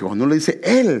idioma, ¿va? Porque cuando uno le dice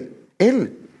él,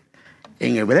 en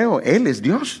hebreo, él es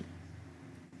Dios.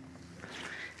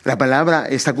 La palabra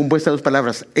está compuesta de 2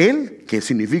 palabras. Él, que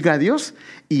significa Dios,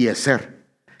 y Ezer,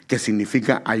 que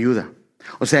significa ayuda.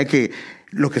 O sea que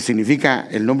lo que significa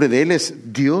el nombre de él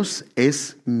es Dios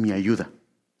es mi ayuda.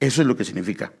 Eso es lo que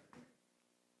significa.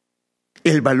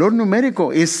 El valor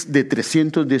numérico es de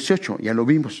 318, ya lo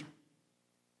vimos.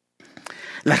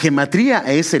 La gematría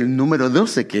es el número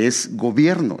 12, que es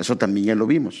gobierno. Eso también ya lo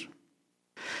vimos.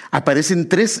 Aparecen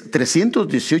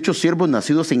 318 siervos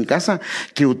nacidos en casa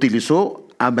que utilizó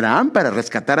Abraham para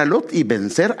rescatar a Lot y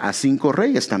vencer a 5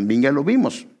 reyes. También ya lo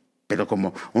vimos. pero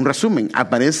como un resumen,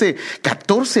 aparece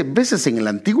 14 veces en el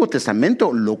Antiguo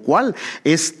Testamento, lo cual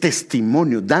es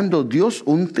testimonio, dando Dios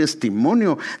un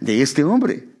testimonio de este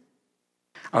hombre.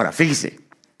 Ahora, fíjese,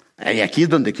 aquí es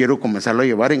donde quiero comenzarlo a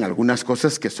llevar en algunas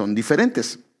cosas que son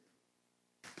diferentes.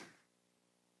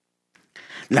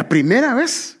 La primera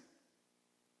vez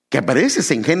que apareces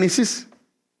en Génesis,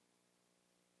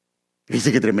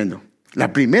 dice que tremendo.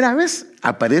 La primera vez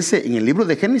aparece en el libro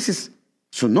de Génesis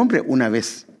su nombre una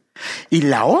vez. Y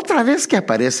la otra vez que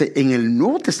aparece en el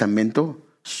Nuevo Testamento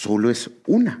solo es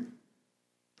una.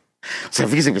 O sea,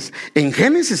 fíjense, pues, en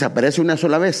Génesis aparece una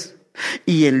sola vez.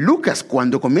 Y en Lucas,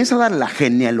 cuando comienza a dar la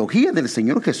genealogía del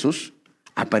Señor Jesús,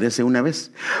 aparece una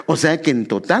vez. O sea que en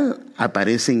total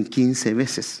aparecen 15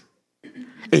 veces.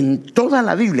 En toda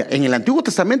la Biblia, en el Antiguo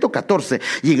Testamento 14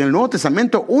 y en el Nuevo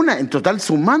Testamento una, en total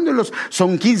sumándolos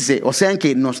son 15. O sea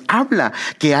que nos habla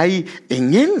que hay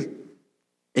en él,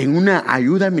 en una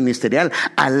ayuda ministerial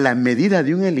a la medida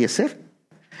de un Eliezer.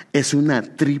 Es una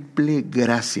triple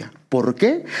gracia. ¿Por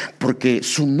qué? Porque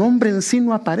su nombre en sí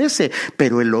no aparece,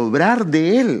 pero el obrar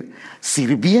de él,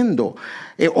 sirviendo,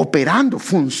 operando,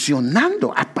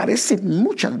 funcionando, aparece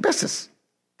muchas veces.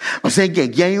 O sea que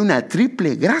aquí hay una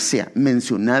triple gracia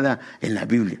mencionada en la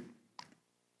Biblia.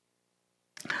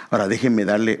 Ahora déjenme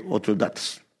darle otros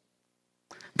datos.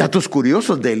 Datos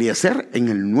curiosos de Eliezer en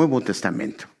el Nuevo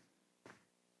Testamento.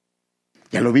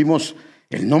 Ya lo vimos,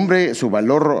 el nombre, su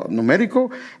valor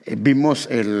numérico, vimos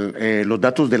los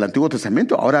datos del Antiguo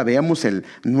Testamento, ahora veamos el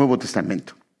Nuevo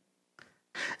Testamento.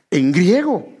 En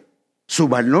griego, su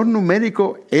valor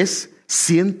numérico es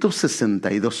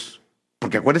 162.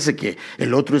 Porque acuérdense que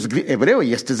el otro es hebreo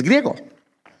y este es griego.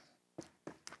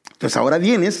 Entonces ahora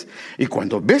vienes y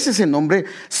cuando ves ese nombre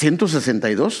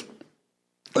 162,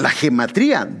 la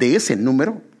gematría de ese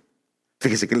número,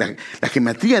 fíjese que la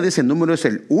gematría de ese número es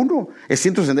el 1, es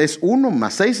 160, es 1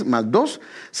 más 6 más 2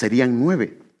 serían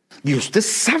 9. Y usted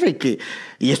sabe que,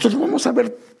 y esto lo vamos a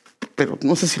ver, pero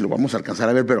no sé si lo vamos a alcanzar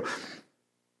a ver, pero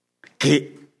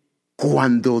que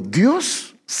cuando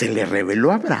Dios se le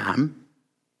reveló a Abraham,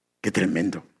 qué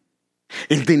tremendo.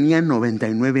 Él tenía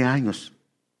 99 años.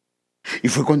 Y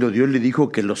fue cuando Dios le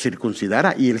dijo que lo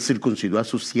circuncidara y él circuncidó a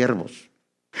sus siervos.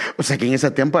 O sea que en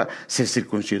esa tiempo se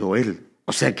circuncidó él.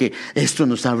 O sea que esto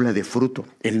nos habla de fruto.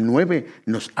 El 9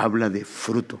 nos habla de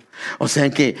fruto. O sea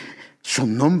que su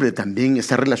nombre también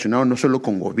está relacionado no solo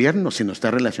con gobierno, sino está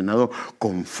relacionado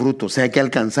con fruto. O sea que ha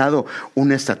alcanzado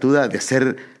una estatura de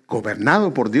ser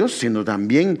gobernado por Dios, sino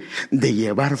también de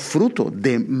llevar fruto,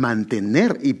 de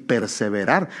mantener y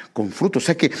perseverar con fruto. O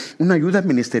sea que una ayuda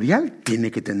ministerial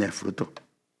tiene que tener fruto.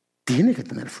 Tiene que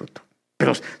tener fruto.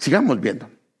 Pero sigamos viendo.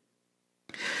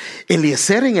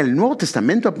 Eliezer en el Nuevo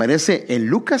Testamento aparece en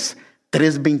Lucas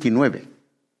 3:29.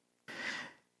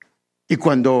 Y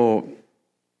cuando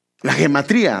la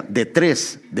gematría de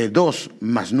 3, de 2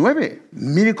 más 9,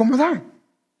 mire cómo da.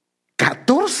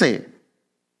 14.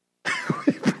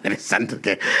 Padre Santo,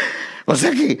 o sea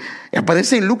que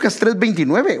aparece en Lucas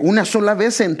 3:29, una sola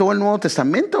vez en todo el Nuevo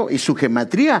Testamento, y su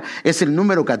gematría es el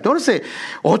número 14.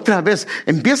 Otra vez,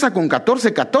 empieza con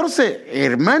 14, 14,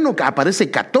 hermano, que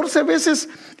aparece 14 veces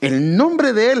el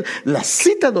nombre de él, la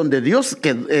cita donde Dios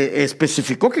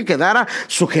especificó que quedara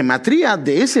su gematría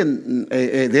de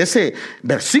ese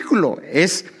versículo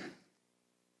es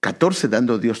 14,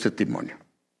 dando Dios testimonio.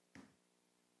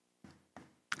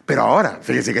 Pero ahora,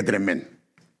 fíjense qué tremendo.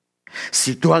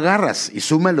 Si tú agarras y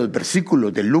sumas los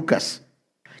versículos de Lucas,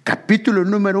 capítulo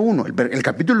número 1, el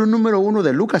capítulo número 1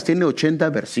 de Lucas tiene 80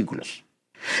 versículos.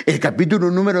 El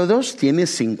capítulo número 2 tiene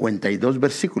 52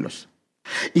 versículos.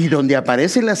 Y donde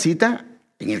aparece la cita,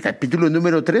 en el capítulo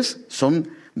número 3, son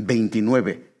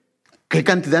 29. ¿Qué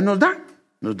cantidad nos da?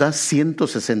 Nos da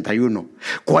 161.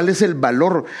 ¿Cuál es el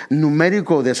valor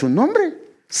numérico de su nombre?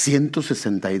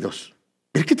 162.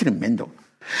 Mira qué tremendo.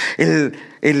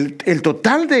 El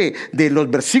total de los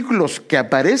versículos que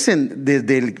aparecen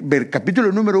desde el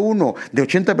capítulo número 1 de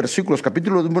 80 versículos,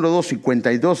 capítulo número 2,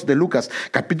 52 de Lucas,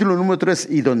 capítulo número 3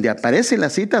 y donde aparece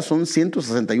la cita son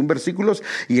 161 versículos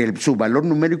y su valor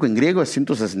numérico en griego es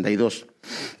 162.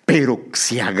 Pero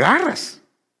si agarras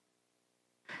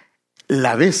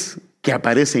la vez que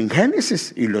aparece en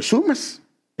Génesis y lo sumas,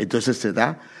 entonces te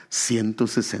da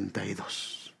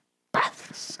 162. Padre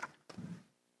Santo.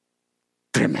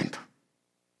 Tremendo.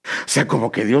 O sea,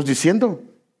 como que Dios diciendo,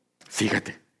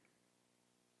 fíjate,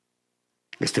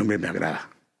 este hombre me agrada.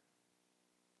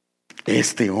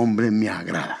 Este hombre me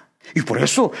agrada. Y por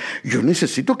eso yo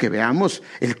necesito que veamos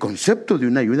el concepto de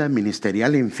una ayuda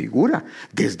ministerial en figura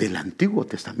desde el Antiguo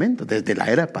Testamento, desde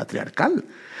la era patriarcal.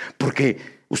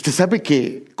 Porque Usted sabe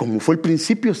que como fue el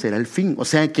principio, será el fin. O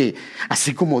sea que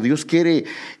así como Dios quiere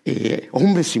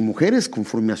hombres y mujeres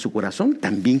conforme a su corazón,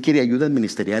 también quiere ayudas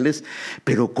ministeriales,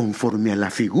 pero conforme a la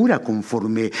figura,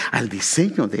 conforme al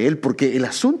diseño de Él. Porque el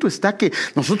asunto está que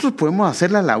nosotros podemos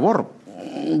hacer la labor,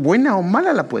 buena o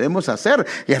mala la podemos hacer,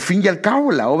 y al fin y al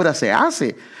cabo la obra se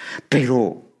hace.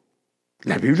 Pero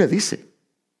la Biblia dice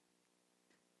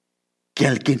que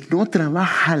al que no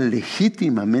trabaja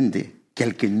legítimamente, que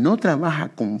al que no trabaja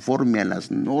conforme a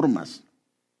las normas,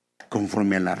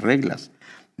 conforme a las reglas,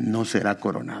 no será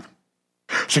coronado.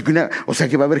 O sea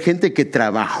que va a haber gente que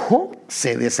trabajó,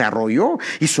 se desarrolló,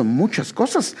 hizo muchas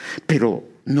cosas, pero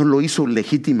no lo hizo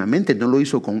legítimamente, no lo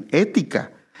hizo con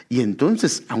ética. Y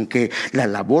entonces, aunque la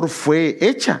labor fue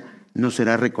hecha, no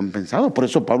será recompensado. Por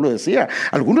eso Pablo decía,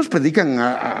 algunos predican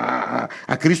a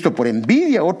Cristo por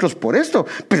envidia, otros por esto,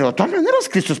 pero de todas maneras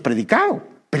Cristo es predicado.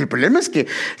 Pero el problema es que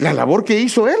la labor que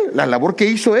hizo él, la labor que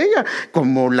hizo ella,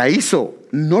 como la hizo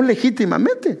no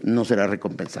legítimamente, no será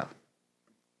recompensado.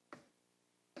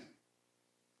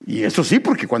 Y eso sí,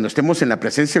 porque cuando estemos en la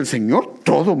presencia del Señor,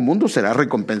 todo mundo será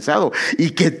recompensado.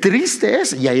 Y qué triste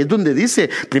es, y ahí es donde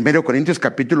dice 1 Corintios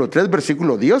capítulo 3,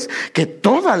 versículo 10, que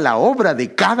toda la obra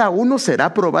de cada uno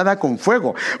será probada con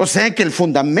fuego. O sea que el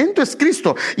fundamento es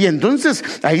Cristo. Y entonces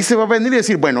ahí se va a venir y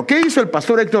decir, bueno, ¿qué hizo el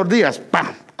pastor Héctor Díaz?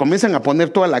 ¡Pam! Comienzan a poner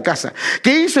toda la casa.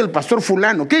 ¿Qué hizo el pastor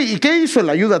fulano? ¿Y qué hizo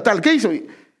la ayuda tal? ¿Qué hizo?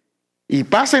 Y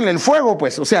pásenle el fuego,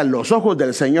 pues, o sea, los ojos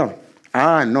del Señor.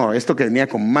 Ah, no, esto que venía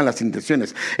con malas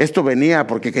intenciones. Esto venía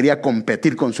porque quería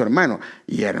competir con su hermano.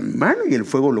 Y el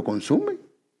fuego lo consume.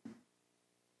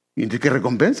 ¿Y entonces qué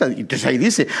recompensa? Entonces ahí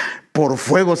dice, por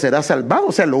fuego será salvado.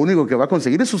 O sea, lo único que va a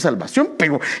conseguir es su salvación.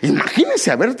 Pero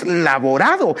imagínense haber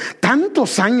laborado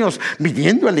tantos años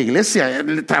viniendo a la iglesia,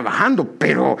 trabajando,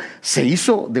 pero se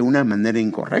hizo de una manera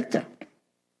incorrecta.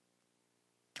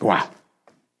 Wow.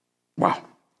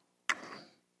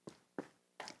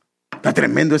 Está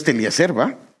tremendo este Eliezer,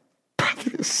 ¿va?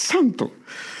 Padre Santo.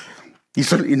 Y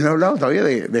no he hablado todavía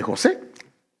de José.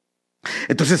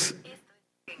 Entonces,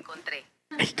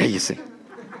 ay, cállese.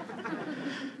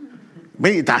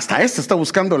 Ve, hasta esta está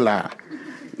buscando la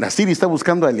Siri está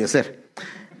buscando a Eliezer.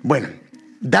 Bueno,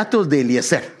 datos de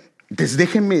Eliezer. Entonces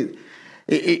déjenme,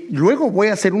 luego voy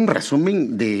a hacer un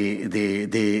resumen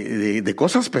de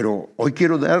cosas, pero hoy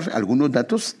quiero dar algunos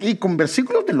datos y con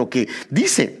versículos de lo que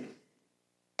dice.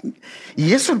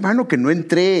 Y eso, hermano, que no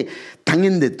entré tan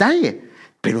en detalle,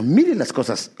 pero mire las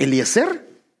cosas. Eliezer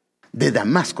de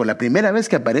Damasco, la primera vez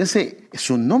que aparece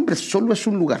su nombre, solo es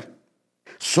un lugar.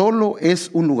 Solo es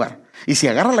un lugar. Y si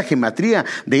agarra la gematría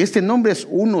de este nombre, es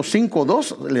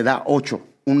 152, le da 8,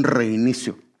 un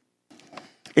reinicio.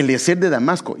 Eliezer de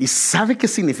Damasco. ¿Y sabe qué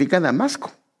significa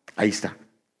Damasco? Ahí está.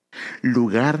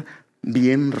 Lugar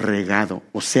bien regado.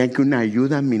 O sea que una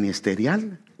ayuda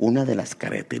ministerial, una de las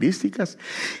características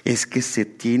es que se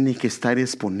tiene que estar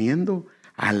exponiendo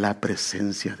a la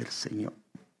presencia del Señor.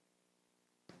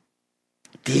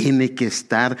 Tiene que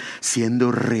estar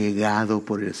siendo regado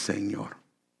por el Señor.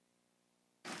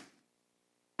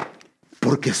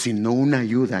 Porque si no, una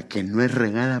ayuda que no es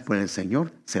regada por el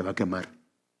Señor se va a quemar,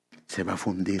 se va a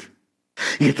fundir.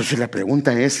 Y entonces la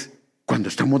pregunta es, cuando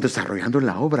estamos desarrollando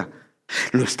la obra,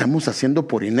 lo estamos haciendo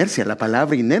por inercia. La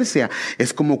palabra inercia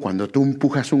es como cuando tú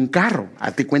empujas un carro.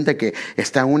 Hazte cuenta que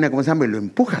está ¿cómo se llama? Y lo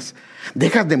empujas.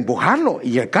 Dejas de empujarlo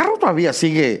y el carro todavía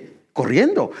sigue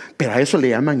corriendo. Pero a eso le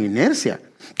llaman inercia.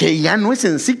 Que ya no es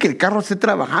en sí que el carro esté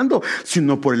trabajando,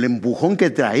 sino por el empujón que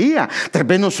traía. Tal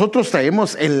vez nosotros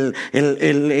traemos el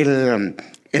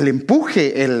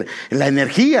empuje, la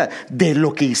energía de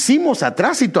lo que hicimos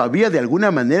atrás y todavía de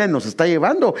alguna manera nos está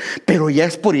llevando, pero ya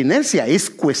es por inercia, es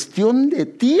cuestión de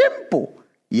tiempo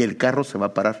y el carro se va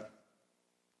a parar.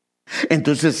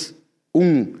 Entonces,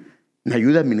 una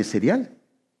ayuda ministerial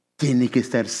tiene que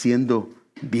estar siendo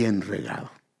bien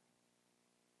regado.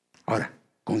 Ahora,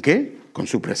 ¿con qué? Con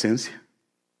su presencia,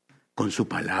 con su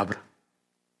palabra.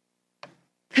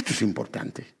 Esto es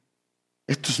importante.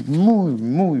 Esto es muy,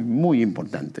 muy, muy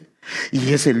importante.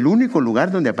 Y es el único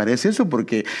lugar donde aparece eso,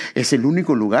 porque es el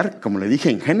único lugar, como le dije,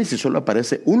 en Génesis solo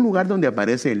aparece un lugar donde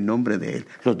aparece el nombre de él.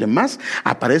 Los demás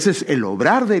aparece el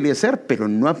obrar de Eliezer, pero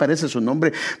no aparece su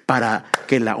nombre para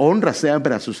que la honra sea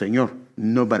para su Señor.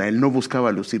 No para él, no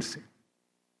buscaba lucirse.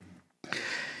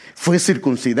 Fue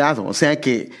circuncidado, o sea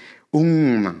que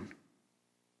un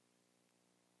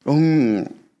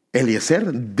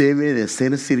Eliezer debe de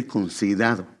ser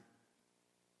circuncidado.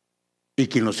 Y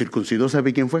quien lo circuncidó,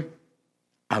 ¿sabe quién fue?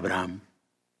 Abraham.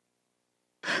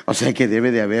 O sea que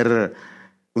debe de haber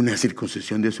una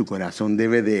circuncisión de su corazón,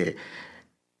 debe de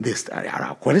estar.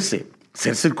 Ahora, acuérdese,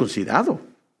 ser circuncidado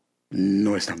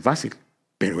No es tan fácil,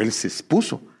 pero él se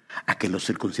expuso a que lo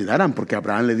circuncidaran, porque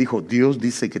Abraham le dijo, Dios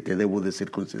dice que te debo de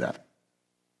circuncidar.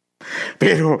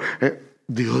 Pero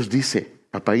Dios dice,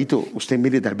 papaito, usted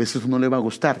mire, tal vez eso no le va a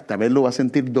gustar, tal vez lo va a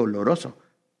sentir doloroso,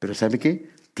 pero ¿sabe qué?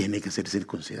 Tiene que ser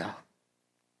circuncidado.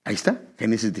 Ahí está,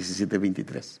 Génesis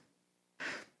 17:23.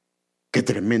 Qué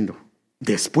tremendo.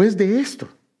 Después de esto,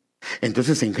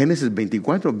 entonces en Génesis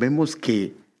 24 vemos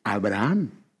que Abraham,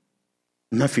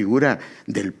 una figura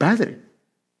del Padre,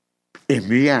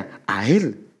 envía a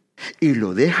él y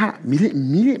lo deja,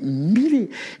 mire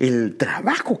el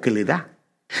trabajo que le da.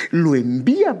 Lo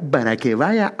envía para que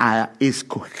vaya a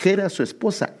escoger a su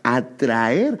esposa, a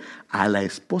traer a la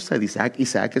esposa de Isaac.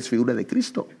 Isaac es figura de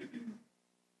Cristo.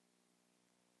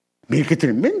 Mire qué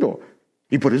tremendo.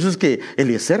 Y por eso es que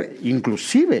Eliezer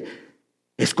inclusive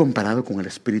es comparado con el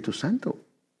Espíritu Santo.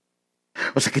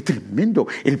 O sea, qué tremendo.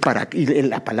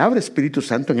 La palabra Espíritu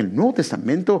Santo en el Nuevo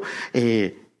Testamento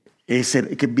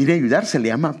que viene a ayudar, se le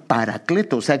llama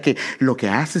paracleto. O sea, que lo que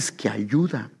hace es que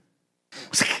ayuda.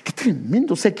 O sea, qué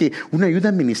tremendo. O sea, que una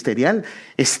ayuda ministerial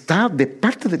está de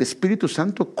parte del Espíritu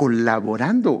Santo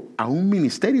colaborando a un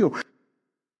ministerio.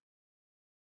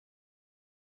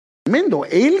 Tremendo.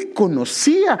 Él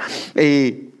conocía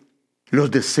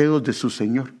los deseos de su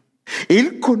Señor.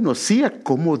 Él conocía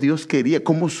cómo Dios quería,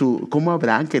 cómo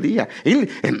Abraham quería. Él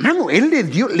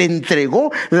le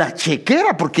entregó la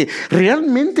chequera, porque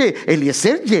realmente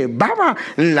Eliezer llevaba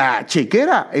la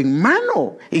chequera en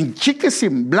mano, en cheques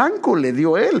en blanco le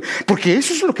dio él. Porque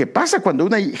eso es lo que pasa cuando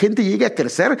una gente llega a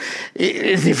crecer.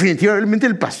 Definitivamente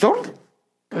el pastor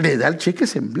le da el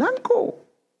cheques en blanco.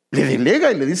 Le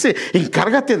delega y le dice,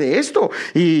 encárgate de esto.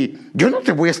 Y yo no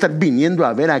te voy a estar viniendo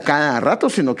a ver a cada rato,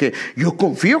 sino que yo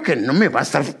confío que no me va a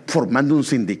estar formando un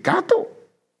sindicato.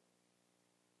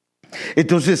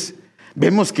 Entonces,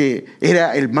 vemos que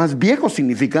era el más viejo,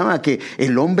 significaba que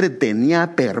el hombre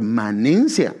tenía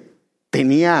permanencia,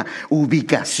 tenía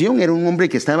ubicación, era un hombre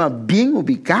que estaba bien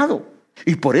ubicado.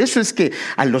 Y por eso es que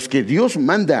a los que Dios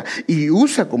manda y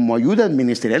usa como ayudas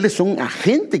ministeriales son a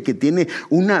gente que tiene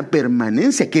una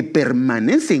permanencia, que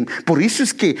permanecen. Por eso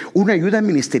es que una ayuda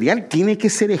ministerial tiene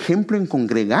que ser ejemplo en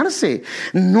congregarse.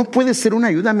 No puede ser una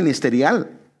ayuda ministerial.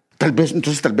 Tal vez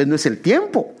no es el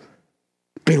tiempo.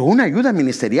 Pero una ayuda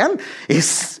ministerial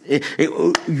es,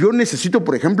 yo necesito,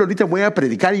 por ejemplo, ahorita voy a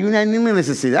predicar y una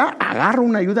necesidad, agarro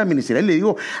una ayuda ministerial y le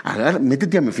digo,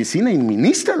 métete a mi oficina y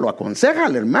ministralo, aconseja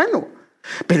al hermano.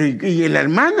 Pero y la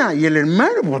hermana y el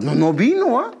hermano, pues no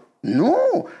vino, no,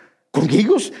 con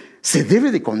ellos se debe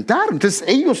de contar. Entonces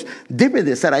ellos deben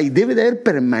de estar ahí, debe de haber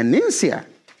permanencia,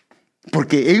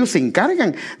 porque ellos se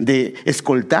encargan de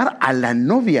escoltar a la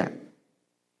novia.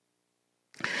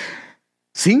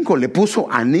 5, le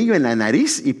puso anillo en la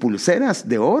nariz y pulseras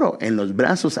de oro en los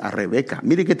brazos a Rebeca.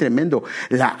 Mire qué tremendo,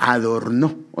 la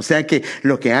adornó. O sea que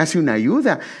lo que hace una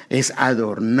ayuda es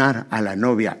adornar a la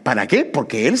novia. ¿Para qué?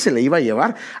 Porque él se le iba a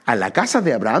llevar a la casa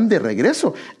de Abraham de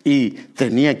regreso y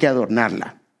tenía que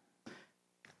adornarla.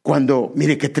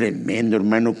 Mire qué tremendo,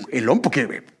 hermano, el hombre,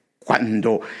 porque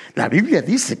cuando la Biblia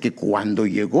dice que cuando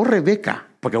llegó Rebeca,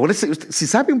 porque ahora si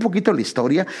sabe un poquito la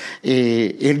historia,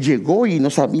 él llegó y no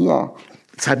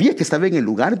sabía que estaba en el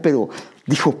lugar, pero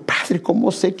dijo, Padre,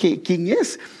 ¿cómo sé quién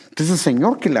es? Entonces,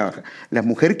 Señor, que la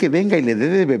mujer que venga y le dé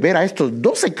de beber a estos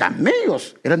 12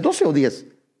 camellos, ¿eran 12 o 10?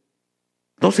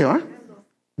 12, ¿va?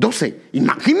 12.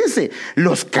 Imagínense,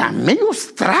 los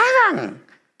camellos tragan.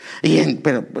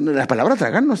 Pero la palabra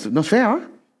tragar no es fea, ¿va?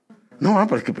 No,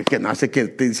 porque no sé que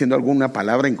estoy diciendo alguna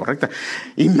palabra incorrecta.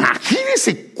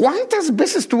 Imagínense cuántas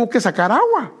veces tuvo que sacar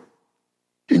agua.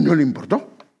 Y no le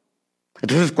importó.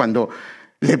 Entonces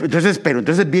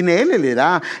entonces viene él y le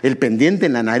da el pendiente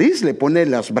en la nariz, le pone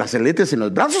los brazaletes en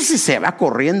los brazos y se va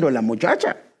corriendo la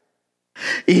muchacha.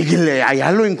 Y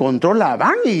allá lo encontró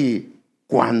Labán, y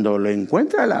cuando lo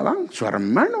encuentra Labán, su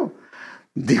hermano,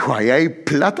 dijo, ahí hay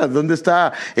plata, ¿dónde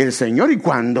está el Señor? Y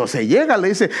cuando se llega le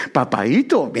dice,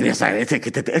 papaíto, mire,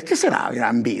 es que será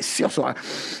ambicioso.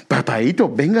 Papaíto,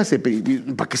 véngase,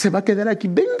 ¿para qué se va a quedar aquí?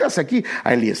 Véngase aquí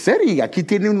a Eliezer, y aquí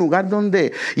tiene un lugar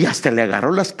donde, y hasta le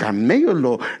agarró los camellos,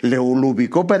 lo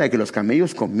ubicó para que los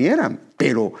camellos comieran.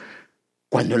 Pero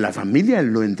cuando la familia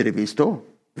lo entrevistó,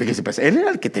 fíjese, pues él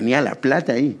era el que tenía la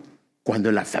plata ahí. Cuando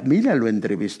la familia lo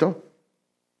entrevistó,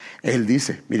 él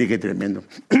dice, mire qué tremendo.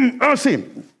 Oh, sí,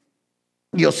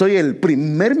 yo soy el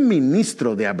primer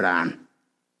ministro de Abraham.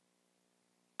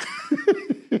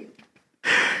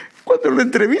 Cuando lo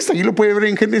entrevistan, y lo puede ver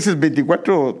en Génesis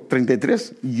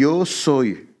 24:33, yo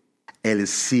soy el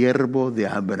siervo de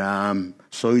Abraham,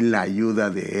 soy la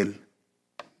ayuda de él.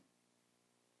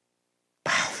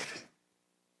 Padre,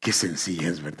 qué sencilla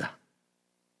es, ¿verdad?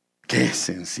 Qué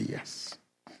sencillas.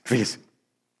 Fíjese.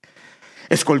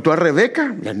 Escoltó a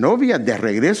Rebeca, la novia, de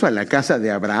regreso a la casa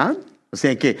de Abraham. O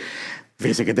sea que,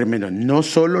 fíjese qué tremendo. No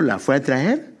solo la fue a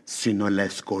traer, sino la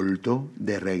escoltó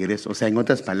de regreso. O sea, en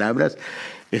otras palabras,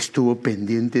 estuvo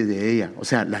pendiente de ella. O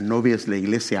sea, la novia es la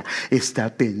iglesia,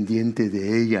 está pendiente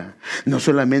de ella. No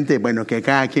solamente, bueno, que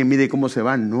cada quien mire cómo se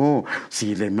va. No,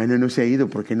 si el hermano no se ha ido,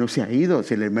 ¿por qué no se ha ido?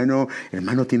 Si el hermano,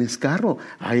 tienes carro,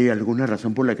 ¿hay alguna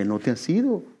razón por la que no te has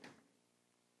ido?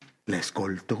 La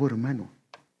escoltó, hermano.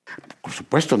 Por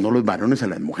supuesto, no los varones a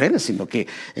las mujeres, sino que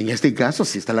en este caso,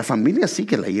 si está la familia, sí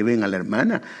que la lleven a la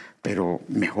hermana, pero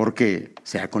mejor que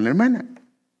sea con la hermana.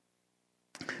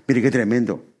 Mire qué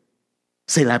tremendo.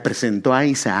 Se la presentó a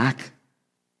Isaac.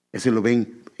 Eso lo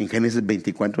ven en Génesis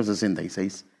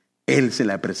 24:66. Él se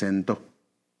la presentó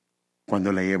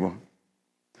cuando la llevó.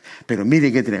 Pero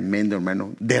mire qué tremendo,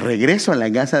 hermano. De regreso a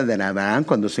la casa de Abraham,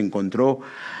 cuando se encontró,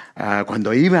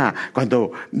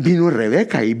 cuando vino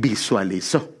Rebeca y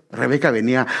visualizó. Rebeca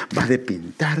va de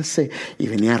pintarse y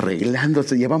venía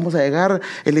arreglándose. Ya vamos a llegar,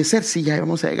 Eliezer, sí, ya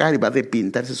vamos a llegar. Y va de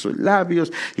pintarse sus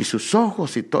labios y sus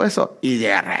ojos y todo eso. Y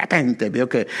de repente vio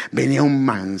que venía un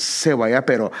mancebo allá,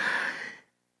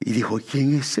 y dijo,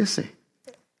 ¿quién es ese?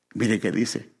 Mire qué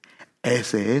dice,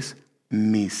 ese es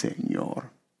mi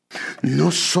Señor.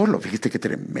 No solo, fíjate qué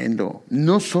tremendo,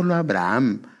 no solo a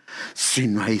Abraham,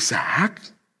 sino a Isaac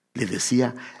le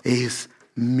decía, es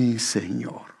mi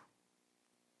Señor.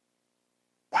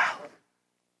 Wow,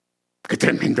 qué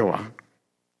tremendo, ¿va?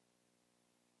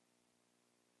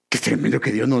 Qué tremendo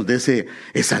que Dios nos dé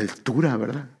esa altura,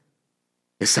 ¿verdad?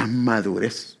 Esa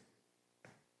madurez.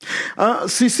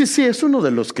 Sí, es uno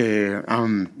de los que,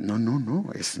 no,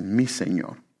 es mi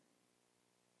Señor.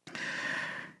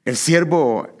 El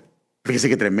siervo, fíjese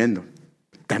qué tremendo,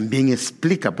 también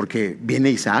explica, porque viene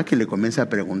Isaac y le comienza a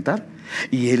preguntar,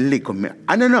 y él le comienza,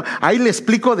 ahí le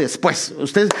explico después.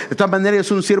 Usted, de todas maneras,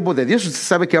 es un siervo de Dios, usted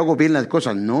sabe que hago bien las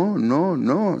cosas. No.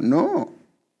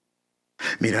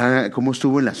 Mira cómo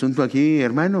estuvo el asunto aquí,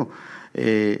 hermano.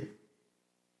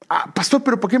 Pastor,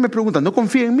 ¿pero por qué me preguntan? ¿No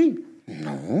confía en mí?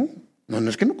 No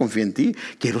es que no confíe en ti,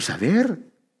 quiero saber.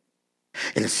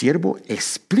 El siervo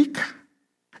explica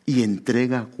y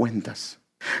entrega cuentas.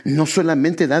 No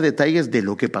solamente da detalles de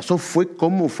lo que pasó,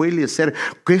 cómo fue Eliezer,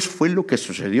 qué fue lo que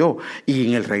sucedió, y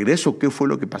en el regreso qué fue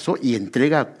lo que pasó, y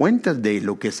entrega cuentas de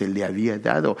lo que se le había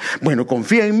dado. Bueno,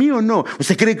 ¿confía en mí o no?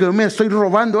 ¿Usted cree que yo me estoy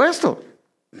robando esto?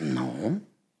 No,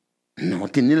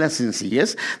 tiene la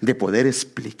sencillez de poder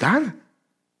explicar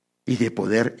y de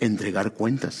poder entregar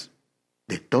cuentas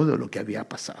de todo lo que había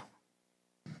pasado.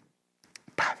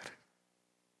 Padre.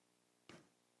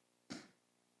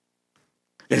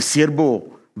 El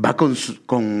siervo va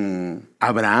con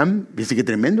Abraham, dice que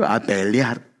tremendo, a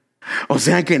pelear. O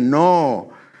sea que no.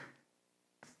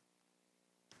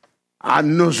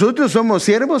 Nosotros somos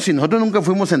siervos y nosotros nunca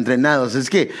fuimos entrenados. Es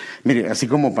que, mire, así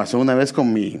como pasó una vez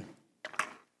con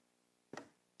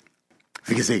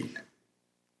fíjese,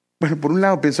 bueno, por un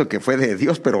lado pienso que fue de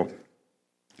Dios, pero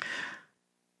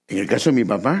en el caso de mi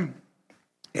papá,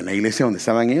 en la iglesia donde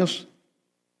estaban ellos,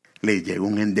 les llegó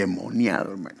un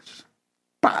endemoniado, hermanos.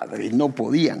 Padre, no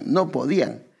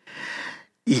podían.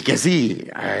 Y que sí,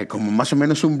 como más o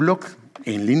menos un bloque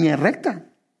en línea recta,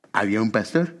 había un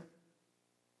pastor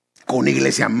con una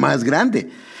iglesia más grande.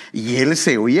 Y él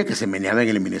se oía que se meneaba en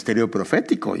el ministerio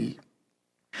profético. Y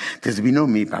entonces vino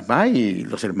mi papá y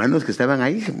los hermanos que estaban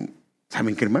ahí.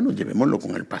 ¿Saben qué, hermanos? Llevémoslo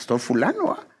con el pastor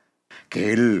fulano,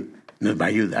 que él nos va a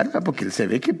ayudar, porque él se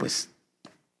ve que pues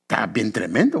está bien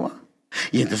tremendo.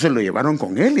 Y entonces lo llevaron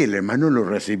con él y el hermano lo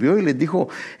recibió y les dijo,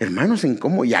 hermanos, ¿en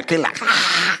cómo? Ya que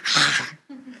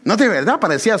no, de verdad,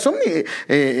 parecía zombie.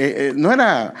 No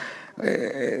era,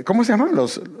 ¿cómo se llaman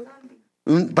los?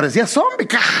 Parecía zombie.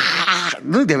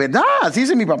 De verdad, así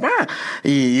dice mi papá.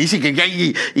 Y dice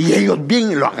que y ellos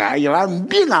lo llevaban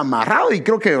bien amarrado y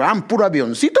creo que van puro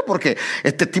avioncito porque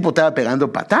este tipo estaba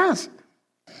pegando patadas.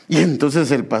 Y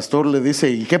entonces el pastor le dice,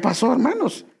 ¿y qué pasó,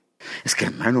 hermanos? Es que,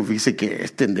 hermano, dice que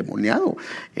este endemoniado,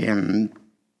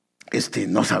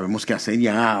 no sabemos qué hacer,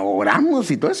 ya oramos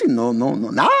y todo eso, y no,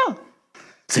 nada.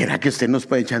 ¿Será que usted nos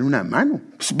puede echar una mano?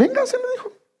 Pues venga, se le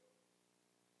dijo.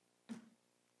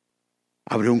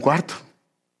 Abrió un cuarto.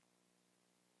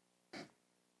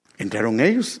 Entraron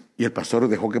ellos y el pastor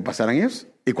dejó que pasaran ellos.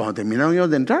 Y cuando terminaron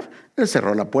ellos de entrar, él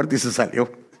cerró la puerta y se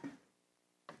salió.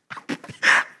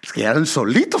 Es que quedaron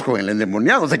solitos con el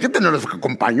endemoniado. O sea, que no los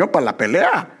acompañó para la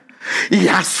pelea. Y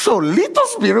ya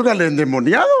solitos vieron al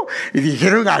endemoniado y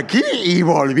dijeron aquí y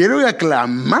volvieron a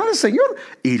clamar al Señor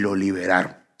y lo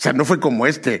liberaron. sea, no fue como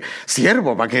este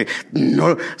siervo, para que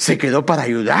no se quedó para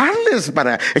ayudarles,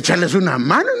 para echarles una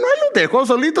mano. No, él los dejó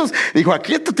solitos. Dijo,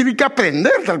 aquí esto tiene que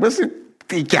aprender, tal vez.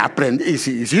 Y que aprender, y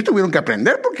sí tuvieron que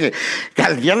aprender, porque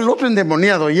al día el otro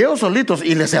endemoniado y ellos solitos,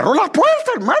 y le cerró la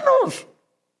puerta, hermanos.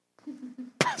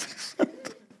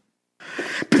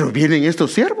 Pero vienen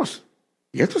estos siervos,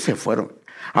 y estos se fueron.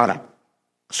 Ahora,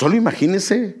 solo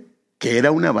imagínense que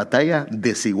era una batalla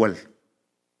desigual.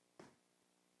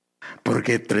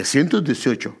 Porque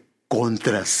 318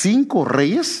 contra 5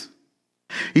 reyes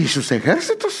y sus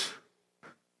ejércitos.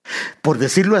 Por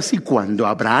decirlo así, cuando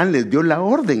Abraham les dio la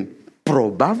orden,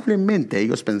 probablemente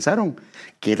ellos pensaron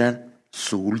que era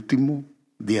su último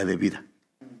día de vida.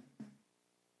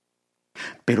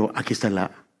 Pero aquí está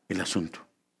el asunto.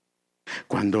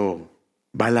 Cuando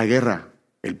va a la guerra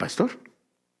el pastor,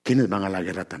 ¿quiénes van a la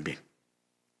guerra también?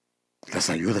 Las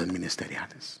ayudas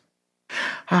ministeriales.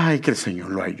 Ay, que el Señor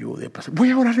lo ayude.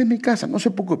 Voy a orar en mi casa, no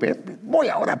se preocupe. Voy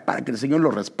a orar para que el Señor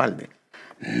lo respalde.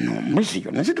 No, si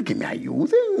yo necesito que me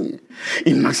ayuden.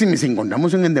 Y más si nos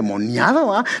encontramos un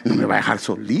endemoniado, no me va a dejar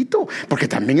solito. Porque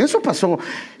también eso pasó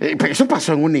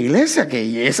en una iglesia,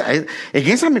 que en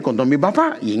esa me contó mi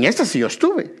papá, y en esta sí yo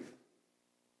estuve.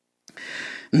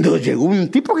 Nos llegó un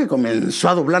tipo que comenzó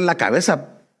a doblar la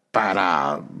cabeza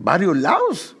para varios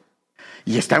lados.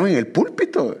 Y estaba en el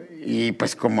púlpito. Y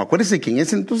pues como acuérdense que en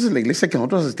ese entonces la iglesia que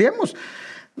nosotros asistíamos,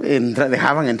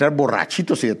 dejaban entrar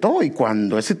borrachitos y de todo. Y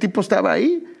cuando ese tipo estaba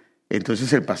ahí,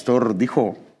 entonces el pastor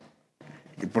dijo,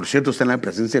 y por cierto está en la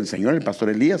presencia del Señor, el pastor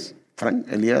Elías.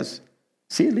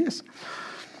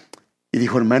 Y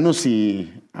dijo, hermanos,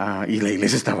 y la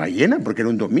iglesia estaba llena porque era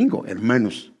un domingo.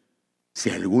 Hermanos,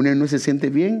 si alguno no se siente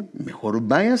bien, mejor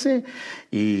váyase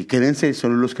y quédense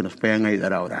solo los que nos puedan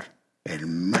ayudar a orar.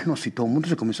 Hermanos, y todo el mundo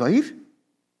se comenzó a ir.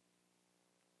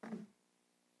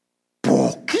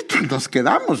 Poquitos nos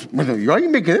quedamos. Bueno, yo ahí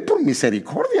me quedé por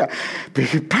misericordia. Pero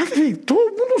dije, padre, todo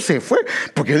el mundo se fue.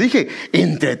 Porque yo dije,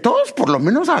 entre todos por lo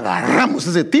menos agarramos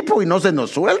a ese tipo y no se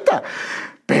nos suelta.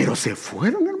 Pero se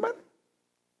fueron, hermano.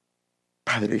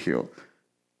 Padre, dije yo,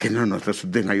 que no nos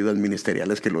resulten ayudas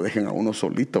ministeriales que lo dejen a uno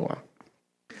solito.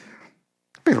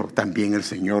 Pero también el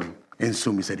Señor en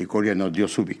su misericordia nos dio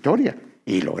su victoria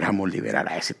y logramos liberar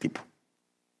a ese tipo.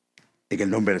 En el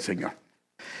nombre del Señor.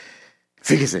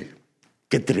 Fíjese,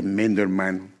 qué tremendo,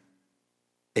 hermano.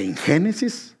 En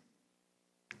Génesis,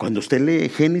 cuando usted lee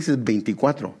Génesis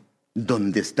 24,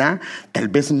 donde está tal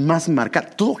vez más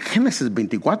marcado, todo Génesis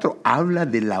 24 habla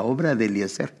de la obra de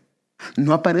Eliezer.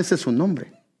 No aparece su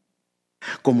nombre,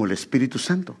 como el Espíritu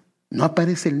Santo. No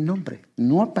aparece el nombre,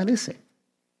 no aparece.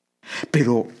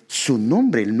 Pero su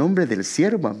nombre, el nombre del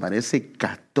siervo, aparece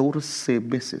 14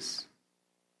 veces.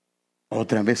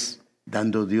 Otra vez,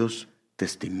 dando Dios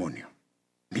testimonio.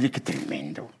 Mire qué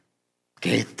tremendo,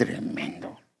 qué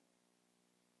tremendo.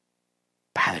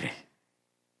 Padre.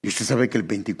 Y usted sabe que el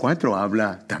 24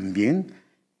 habla también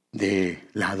de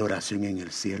la adoración en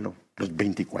el cielo, los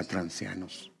 24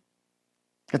 ancianos.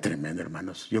 Qué tremendo,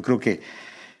 hermanos. Yo creo que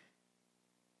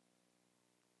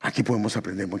aquí podemos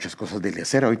aprender muchas cosas de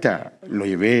Eliezer. Ahorita lo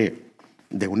llevé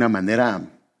de una manera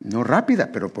no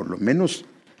rápida, pero por lo menos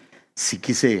sí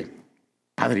quise,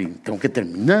 padre, tengo que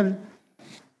terminar.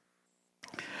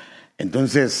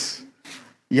 Entonces,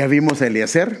 ya vimos a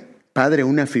Eliezer, padre,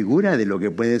 una figura de lo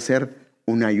que puede ser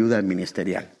una ayuda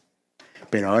ministerial.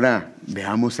 Pero ahora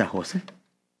veamos a José,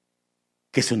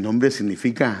 que su nombre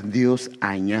significa Dios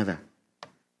añada.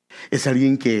 Es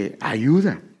alguien que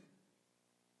ayuda.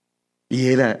 Y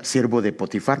era siervo de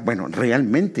Potifar. Bueno,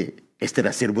 realmente este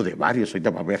era siervo de varios. Ahorita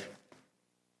va a ver.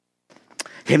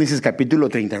 Génesis capítulo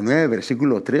 39,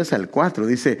 versículo 3 al 4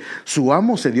 dice: su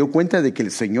amo se dio cuenta de que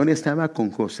el Señor estaba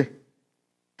con José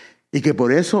y que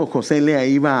por eso José le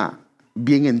iba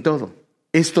bien en todo.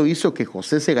 Esto hizo que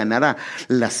José se ganara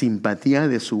la simpatía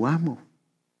de su amo,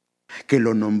 que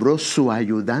lo nombró su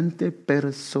ayudante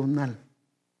personal.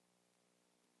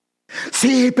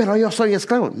 Sí, pero yo soy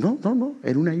esclavo. No,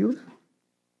 era una ayuda.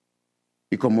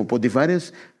 Y como Potifar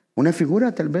es una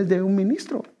figura tal vez de un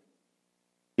ministro.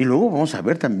 Y luego vamos a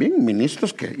ver también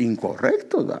ministros que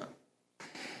incorrectos, ¿verdad?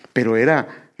 Pero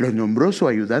lo nombró su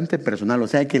ayudante personal, o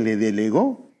sea que le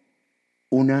delegó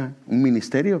un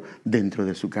ministerio dentro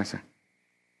de su casa.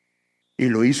 Y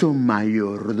lo hizo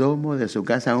mayordomo de su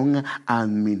casa, un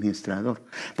administrador.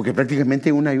 Porque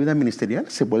prácticamente una ayuda ministerial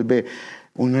se vuelve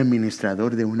un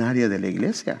administrador de un área de la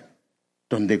iglesia,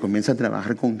 donde comienza a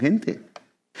trabajar con gente.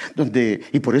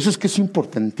 Y por eso es que es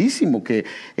importantísimo que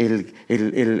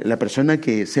la persona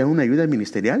que sea una ayuda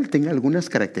ministerial tenga algunas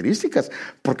características,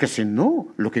 porque si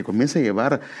no, lo que comienza a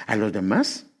llevar a los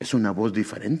demás es una voz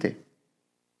diferente.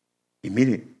 Y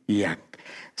mire,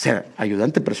 O sea,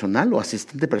 ayudante personal o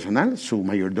asistente personal, su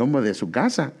mayordomo de su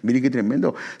casa. Mire qué tremendo.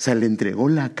 O sea, le entregó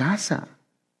la casa.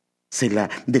 Se la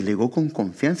delegó con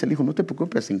confianza. Le dijo, no te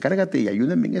preocupes, encárgate y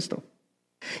ayúdame en esto.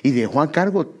 Y dejó a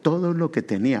cargo todo lo que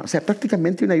tenía. O sea,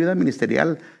 prácticamente una ayuda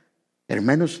ministerial,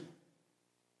 hermanos,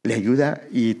 le ayuda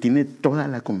y tiene toda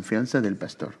la confianza del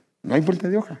pastor. No hay vuelta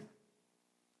de hoja.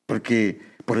 Porque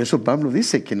por eso Pablo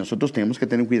dice que nosotros tenemos que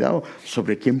tener cuidado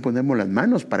sobre quién ponemos las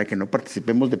manos para que no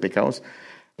participemos de pecados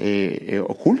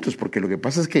ocultos. Porque lo que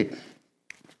pasa es que,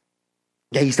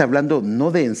 y ahí está hablando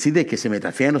no de en sí de que se me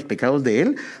transfieran los pecados de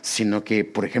él, sino que,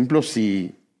 por ejemplo,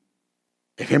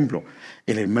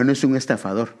 el hermano es un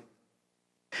estafador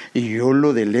y yo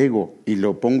lo delego y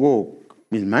lo pongo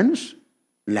mis manos,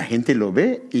 la gente lo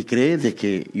ve y cree de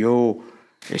que yo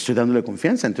estoy dándole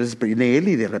confianza. Entonces viene él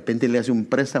y de repente le hace un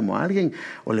préstamo a alguien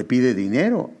o le pide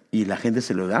dinero y la gente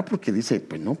se lo da porque dice,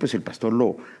 pues no, pues el pastor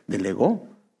lo delegó.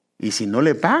 Y si no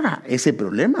le paga, ese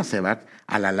problema se va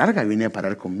a la larga, viene a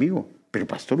parar conmigo. Pero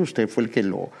pastor, usted fue el que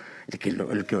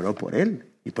oró por él.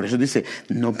 Y por eso dice,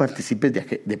 no participes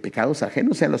de pecados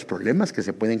ajenos, o sea, los problemas que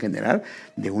se pueden generar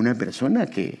de una persona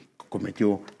que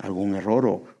cometió algún error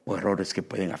o errores que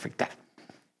pueden afectar.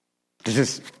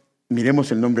 Entonces,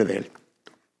 miremos el nombre de él.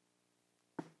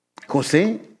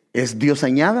 José es Dios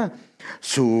añada.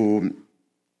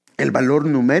 El valor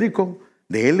numérico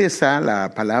de él está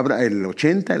la palabra el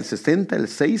 80, el 60, el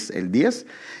 6, el 10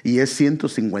 y es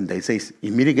 156.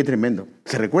 Y mire qué tremendo.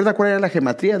 ¿Se recuerda cuál era la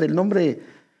gematría del nombre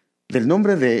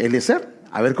de Eliezer?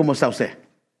 A ver cómo está usted.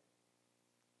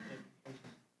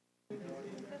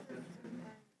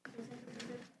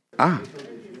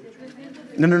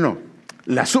 No.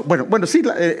 Bueno, sí,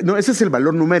 no, ese es el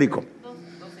valor numérico.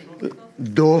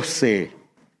 12.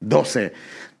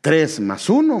 3 más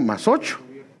 1 más 8.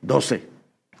 12.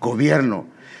 Gobierno.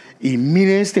 Y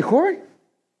mire este joven.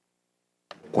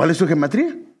 ¿Cuál es su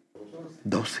gematría?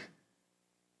 12.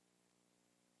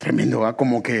 Tremendo, ¿va?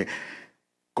 Como que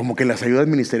las ayudas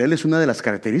ministeriales, una de las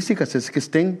características es que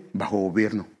estén bajo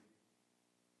gobierno.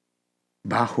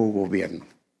 Bajo gobierno.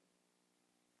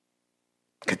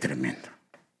 Qué tremendo.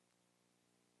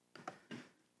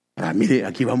 Ahora, mire,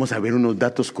 aquí vamos a ver unos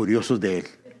datos curiosos de él.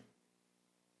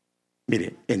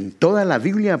 Mire, en toda la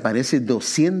Biblia aparece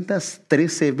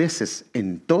 213 veces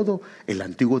en todo el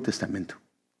Antiguo Testamento.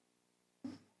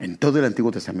 En todo el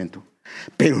Antiguo Testamento.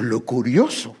 Pero lo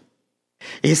curioso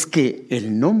es que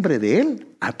el nombre de él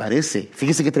aparece.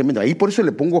 Fíjese qué tremendo. Ahí por eso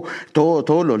le pongo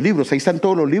todos los libros. Ahí están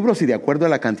todos los libros y de acuerdo a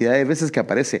la cantidad de veces que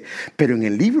aparece. Pero en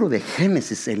el libro de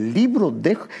Génesis, el libro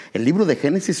de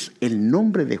Génesis, el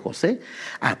nombre de José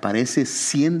aparece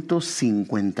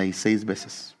 156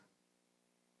 veces.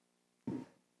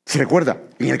 ¿Se recuerda?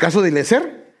 En el caso de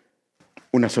Eliezer,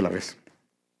 una sola vez.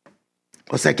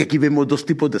 O sea que aquí vemos dos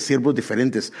tipos de siervos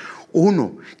diferentes.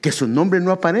 Uno, que su nombre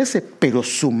no aparece, pero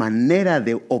su manera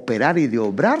de operar y de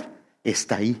obrar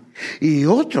está ahí. Y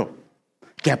otro,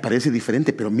 que aparece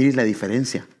diferente, pero mire la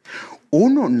diferencia.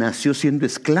 Uno nació siendo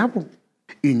esclavo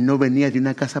y no venía de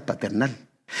una casa paternal.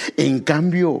 En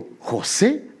cambio,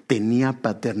 José tenía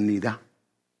paternidad.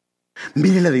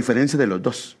 Mire la diferencia de los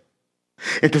dos.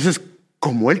 Entonces,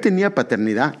 como él tenía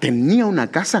paternidad, tenía una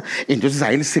casa, entonces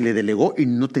a él se le delegó y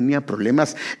no tenía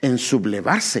problemas en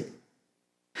sublevarse.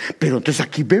 Pero entonces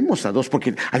aquí vemos a dos,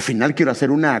 porque al final quiero hacer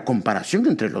una comparación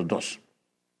entre los dos.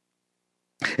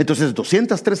 Entonces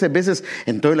 213 veces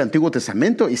en todo el Antiguo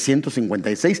Testamento y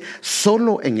 156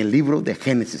 solo en el libro de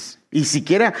Génesis. Y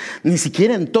ni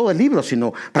siquiera en todo el libro,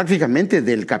 sino prácticamente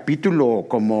del capítulo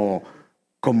como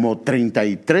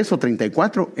 33 o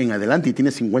 34 en adelante, y tiene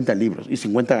 50 libros y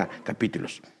 50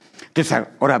 capítulos. Entonces,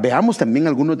 ahora veamos también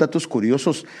algunos datos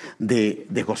curiosos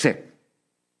de José.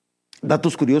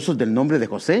 Datos curiosos del nombre de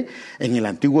José en el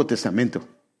Antiguo Testamento.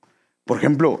 Por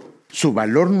ejemplo, su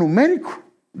valor numérico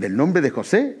del nombre de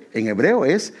José en hebreo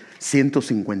es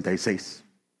 156.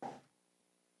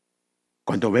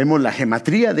 Cuando vemos la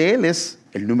gematría de él es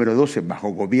el número 12, bajo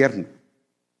gobierno.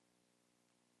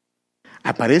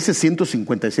 Aparece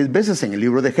 156 veces en el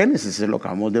libro de Génesis, eso lo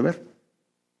acabamos de ver.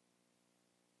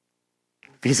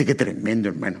 Fíjese qué tremendo,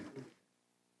 hermano.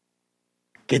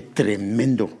 Qué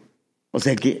tremendo. O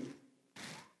sea que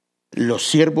los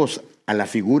siervos a la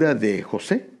figura de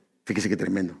José, fíjese qué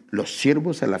tremendo. Los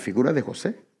siervos a la figura de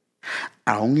José,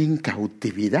 aún en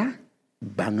cautividad,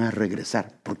 van a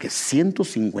regresar. Porque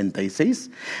 156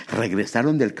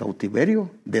 regresaron del cautiverio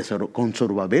con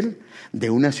Zorobabel de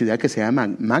una ciudad que se llama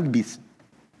Magbis.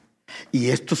 Y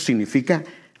esto significa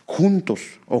juntos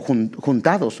o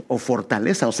juntados o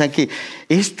fortaleza. O sea que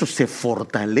estos se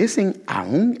fortalecen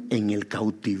aún en el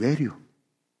cautiverio.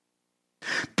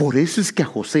 Por eso es que a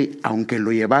José, aunque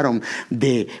lo llevaron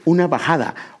de una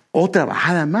bajada, otra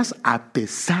bajada más, a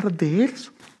pesar de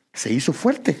eso, se hizo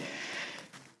fuerte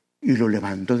y lo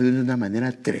levantó de una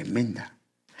manera tremenda.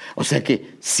 O sea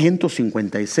que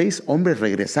 156 hombres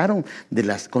regresaron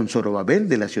con Zorobabel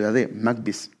de la ciudad de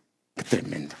Macbis.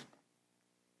 Tremendo.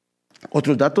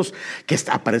 Otros datos que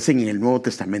aparecen en el Nuevo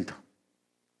Testamento.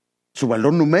 Su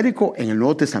valor numérico en el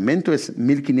Nuevo Testamento es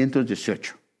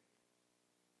 1518.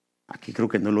 Aquí creo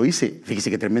que no lo hice,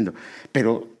 fíjese qué tremendo.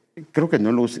 Pero creo que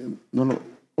no lo.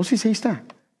 Oh, sí, ahí está.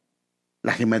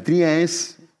 La gematría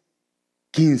es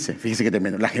 15, fíjese qué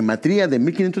tremendo. La gematría de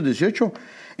 1518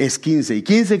 es 15. ¿Y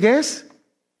 15 qué es?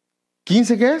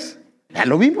 ¿15 qué es? Ya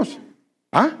lo vimos.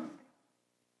 ¿Ah?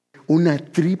 Una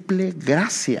triple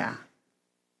gracia.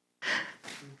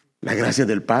 La gracia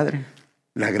del Padre,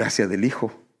 la gracia del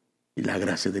Hijo y la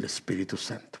gracia del Espíritu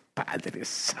Santo. Padre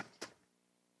Santo.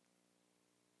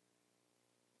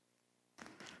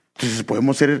 Entonces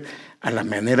podemos ser a la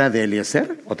manera de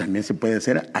Eliezer o también se puede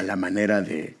ser a la manera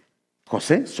de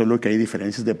José, solo que hay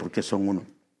diferencias de por qué son uno.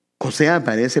 José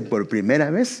aparece por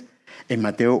primera vez en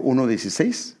Mateo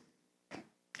 1:16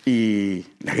 y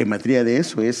la gematría de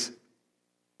eso es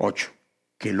 8,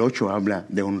 que el 8 habla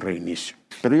de un reinicio.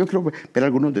 Pero yo quiero ver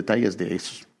algunos detalles de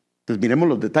esos. Entonces miremos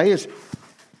los detalles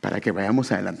para que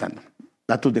vayamos adelantando.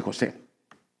 Datos de José.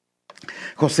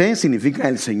 José significa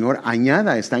el Señor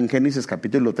añada, está en Génesis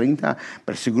capítulo 30,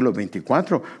 versículo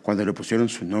 24, cuando le pusieron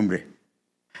su nombre.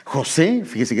 José,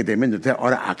 fíjese qué tremendo.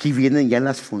 Ahora aquí vienen ya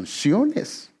las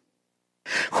funciones.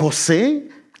 José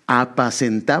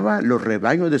apacentaba los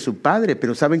rebaños de su padre,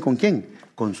 pero ¿saben con quién?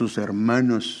 Con sus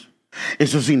hermanos.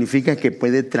 Eso significa que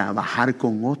puede trabajar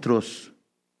con otros.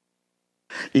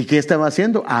 ¿Y qué estaba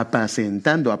haciendo?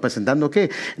 Apacentando. ¿Apacentando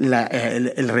qué?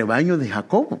 El rebaño de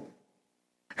Jacob.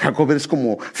 Jacob es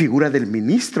como figura del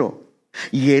ministro.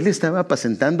 Y él estaba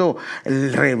apacentando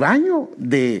el rebaño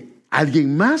de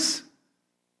alguien más.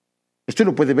 Esto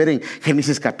lo puede ver en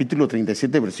Génesis capítulo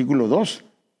 37, versículo 2.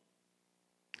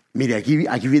 Mire,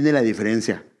 aquí viene la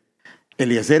diferencia.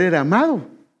 Eliezer era amado,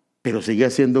 pero seguía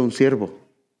siendo un siervo.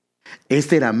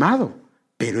 Este era amado,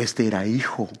 pero este era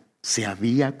hijo. Se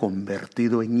había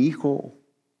convertido en hijo.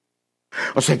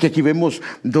 O sea que aquí vemos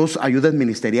dos ayudas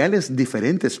ministeriales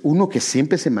diferentes. Uno que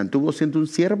siempre se mantuvo siendo un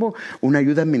siervo, una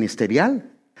ayuda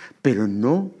ministerial, pero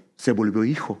no se volvió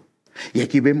hijo. Y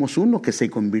aquí vemos uno que se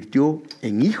convirtió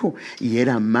en hijo y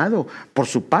era amado por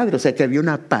su padre. O sea que había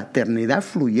una paternidad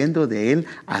fluyendo de él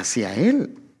hacia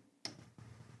él.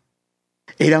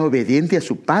 Era obediente a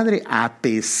su padre a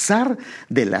pesar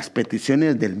de las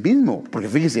peticiones del mismo. Porque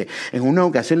fíjese, en una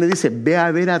ocasión le dice, ve a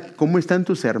ver cómo están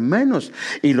tus hermanos.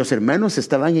 Y los hermanos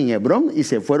estaban en Hebrón y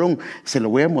se fueron, se lo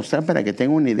voy a mostrar para que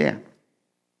tengan una idea.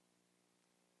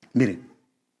 Miren,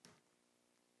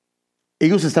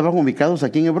 ellos estaban ubicados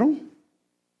aquí en Hebrón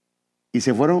y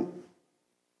se fueron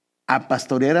a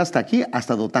pastorear hasta aquí,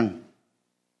 hasta Dotán.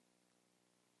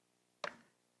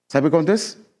 ¿Sabe cuánto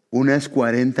es? Unas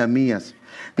 40 millas.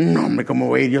 No, hombre, ¿cómo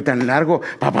voy a ir yo tan largo?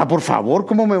 Papá, por favor,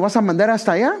 ¿cómo me vas a mandar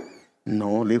hasta allá?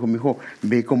 No, le dijo, mi hijo,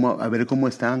 ve a ver cómo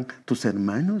están tus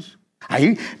hermanos.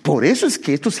 Ahí, por eso es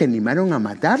que estos se animaron a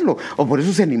matarlo, o por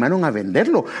eso se animaron a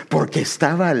venderlo, porque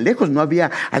estaba lejos, no había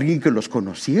alguien que los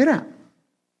conociera.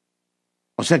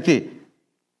 O sea que,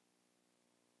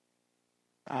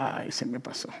 ay, se me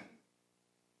pasó.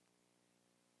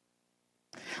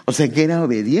 O sea que era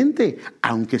obediente,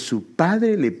 aunque su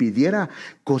padre le pidiera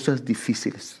cosas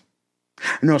difíciles.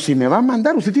 No, si me va a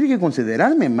mandar, usted tiene que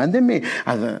considerarme, mándeme.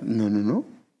 No.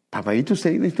 Papadito,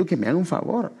 usted necesito que me haga un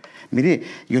favor. Mire,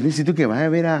 yo necesito que vaya a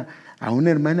ver a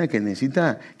una hermana que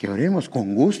necesita que oremos.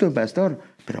 Con gusto, pastor.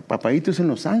 Pero papadito es en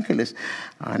Los Ángeles.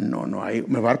 No,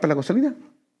 ¿me va a dar para la gasolina?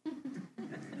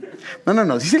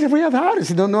 No, sí se le voy a dar.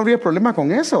 Si no habría problema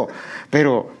con eso.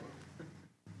 Pero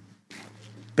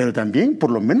también,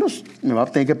 por lo menos, me va a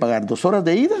tener que pagar 2 horas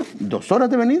de ida, 2 horas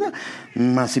de venida.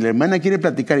 Más si la hermana quiere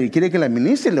platicar y quiere que la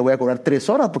ministre, le voy a cobrar 3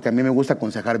 horas porque a mí me gusta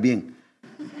aconsejar bien.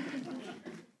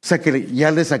 O sea que ya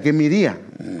le saqué mi día.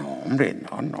 No, hombre,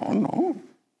 no.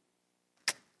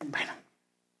 Bueno.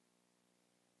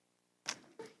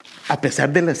 A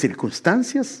pesar de las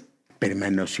circunstancias,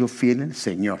 permaneció fiel al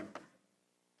Señor.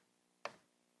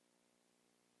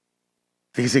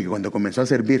 Fíjese que cuando comenzó a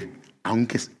servir,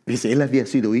 aunque dice, él había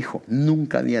sido hijo,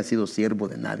 nunca había sido siervo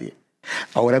de nadie.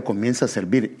 Ahora comienza a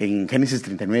servir. En Génesis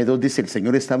 39:2 dice, el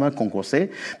Señor estaba con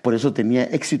José, por eso tenía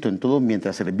éxito en todo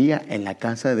mientras servía en la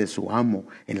casa de su amo,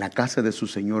 en la casa de su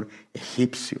señor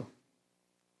egipcio.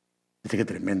 Dice que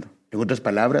tremendo. En otras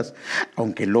palabras,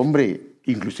 aunque el hombre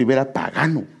inclusive era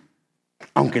pagano,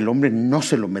 aunque el hombre no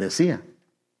se lo merecía,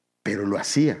 pero lo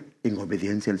hacía en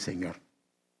obediencia al Señor.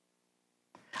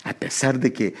 A pesar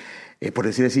de que, por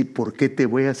decir así, ¿por qué te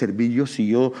voy a servir yo si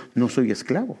yo no soy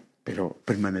esclavo? Pero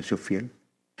permaneció fiel.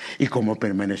 Y como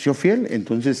permaneció fiel,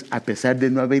 entonces, a pesar de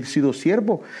no haber sido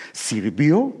siervo,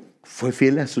 sirvió, fue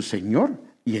fiel a su Señor.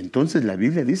 Y entonces la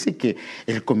Biblia dice que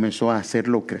él comenzó a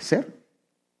hacerlo crecer.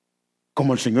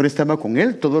 Como el Señor estaba con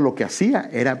él, todo lo que hacía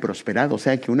era prosperado. O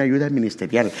sea que una ayuda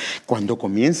ministerial, cuando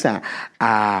comienza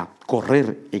a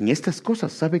correr en estas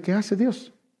cosas, ¿sabe qué hace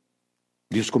Dios?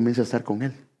 Dios comienza a estar con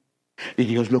él. Y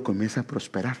Dios lo comienza a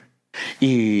prosperar.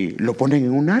 Y lo ponen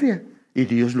en un área y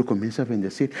Dios lo comienza a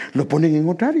bendecir. Lo ponen en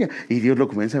otra área y Dios lo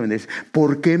comienza a bendecir.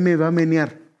 ¿Por qué me va a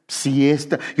menear? Si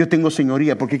yo tengo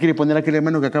señoría, ¿por qué quiere poner a aquel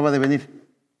hermano que acaba de venir?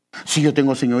 Si yo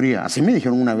tengo señoría. Así me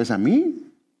dijeron una vez a mí.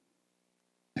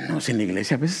 No, si en la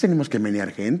iglesia a veces tenemos que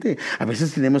menear gente. A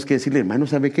veces tenemos que decirle, hermano,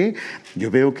 ¿sabe qué?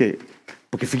 Yo veo que,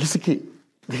 porque fíjese que,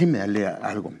 déjeme darle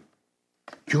algo.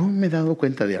 Yo me he dado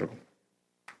cuenta de algo.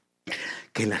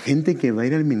 Que la gente que va a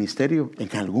ir al ministerio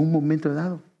en algún momento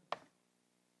dado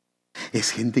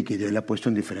es gente que Dios le ha puesto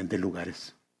en diferentes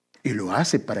lugares. Y lo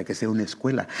hace para que sea una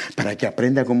escuela, para que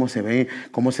aprenda cómo se ve,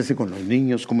 cómo se hace con los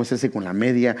niños, cómo se hace con la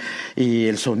media y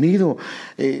el sonido.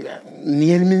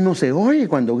 Ni él mismo se oye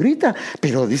cuando grita,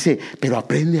 pero dice, pero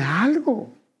aprende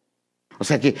algo. O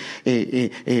sea que,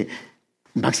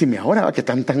 máxime ahora, que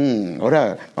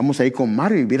ahora vamos a ir con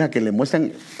Mario y mira que le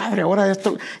muestran, padre, ahora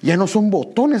esto ya no son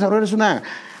botones, ahora es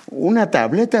una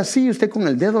tableta así, usted con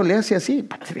el dedo le hace así.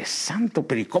 Padre santo,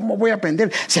 pero ¿y cómo voy a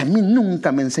aprender? Si a mí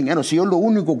nunca me enseñaron, si yo lo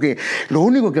único que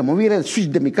movía era el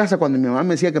switch de mi casa cuando mi mamá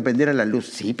me decía que prendiera la luz.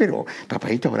 Sí, pero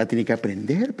papadito ahora tiene que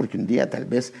aprender porque un día tal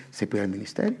vez se pueda al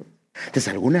ministerio. Entonces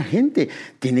alguna gente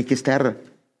tiene que estar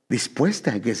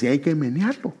dispuesta a que si hay que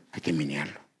menearlo, hay que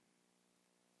menearlo.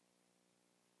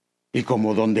 Y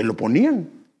como donde lo ponían,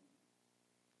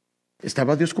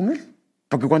 estaba Dios con él.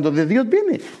 Porque cuando de Dios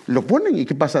viene, lo ponen. ¿Y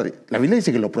qué pasa? La Biblia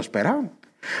dice que lo prosperaron.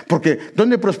 Porque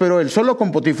 ¿dónde prosperó él? ¿Solo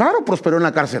con Potifar o prosperó en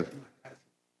la cárcel?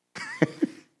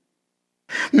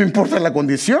 No importa la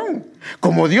condición.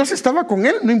 Como Dios estaba con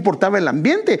él, no importaba el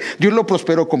ambiente. Dios lo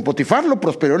prosperó con Potifar, lo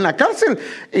prosperó en la cárcel.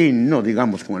 Y no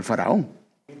digamos con el faraón.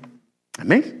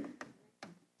 Amén.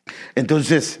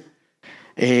 Entonces,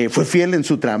 fue fiel en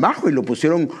su trabajo y lo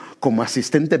pusieron como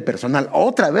asistente personal.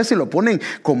 Otra vez se lo ponen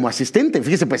como asistente.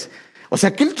 Fíjese pues. O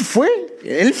sea que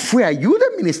él fue ayuda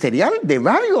ministerial de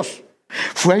varios.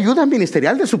 Fue ayuda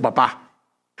ministerial de su papá.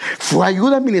 Fue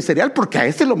ayuda ministerial porque a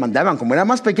este lo mandaban. Como era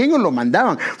más pequeño, lo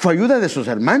mandaban. Fue ayuda de sus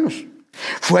hermanos.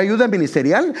 Fue ayuda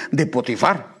ministerial de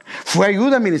Potifar. Fue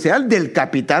ayuda ministerial del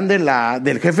capitán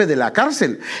del jefe de la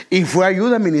cárcel. Y fue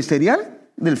ayuda ministerial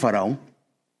del faraón.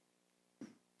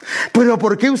 Pero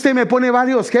 ¿por qué usted me pone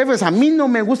varios jefes? A mí no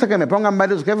me gusta que me pongan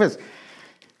varios jefes.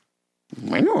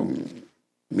 Bueno,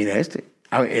 mira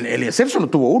Eliezer solo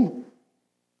tuvo uno.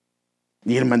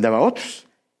 Y él mandaba a otros.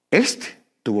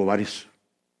 Tuvo varios.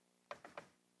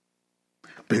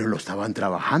 Pero lo estaban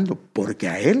trabajando. Porque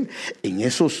a él,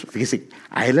 fíjese,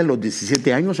 a él a los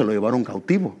 17 años se lo llevaron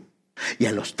cautivo. Y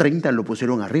a los 30 lo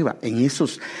pusieron arriba. En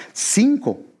esos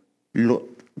 5,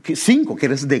 que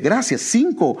eres de gracia,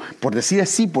 5, por decir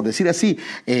así,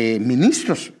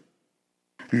 ministros.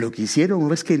 Lo que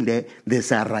hicieron es que le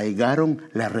desarraigaron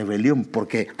la rebelión,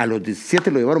 porque a los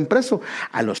 17 lo llevaron preso,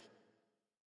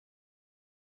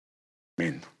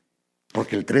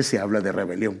 porque el 13 habla de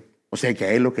rebelión. O sea que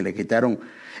a él lo que le quitaron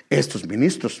estos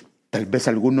ministros, tal vez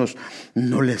a algunos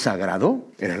no les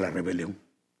agradó, era la rebelión.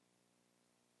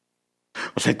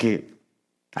 O sea que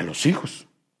a los hijos,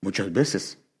 muchas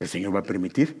veces, el Señor va a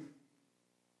permitir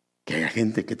que haya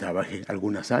gente que trabaje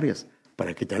algunas áreas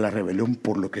para quitar la rebelión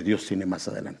por lo que Dios tiene más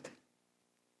adelante.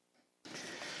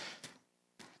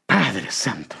 Padre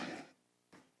Santo.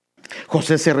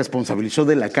 José se responsabilizó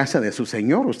de la casa de su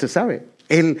señor, usted sabe.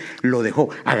 Él lo dejó,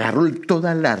 agarró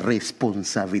toda la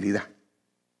responsabilidad.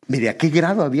 Mire, ¿a qué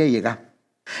grado había llegado?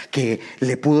 Que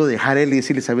le pudo dejar él y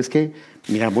decirle, ¿sabes qué?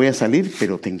 Mira, voy a salir,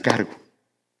 pero te encargo.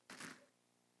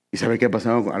 ¿Y sabe qué ha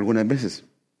pasado algunas veces?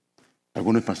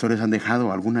 Algunos pastores han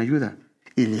dejado alguna ayuda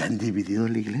y le han dividido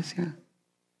la iglesia.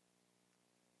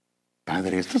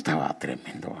 Padre, esto estaba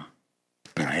tremendo.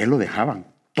 Pero a él lo dejaban.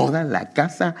 Toda la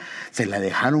casa se la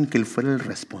dejaron que él fuera el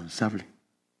responsable.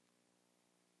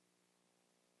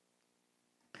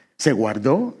 Se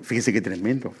guardó, fíjese qué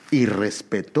tremendo, y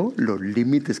respetó los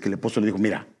límites que le puso. Le dijo,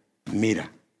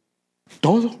 mira,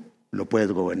 todo lo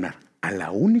puedes gobernar. A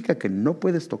la única que no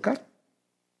puedes tocar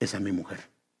es a mi mujer.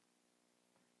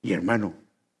 Y hermano,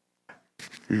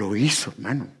 lo hizo,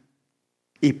 hermano.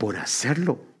 Y por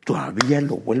hacerlo, todavía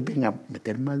lo vuelven a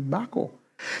meter más bajo.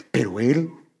 Pero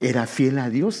él era fiel a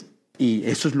Dios. Y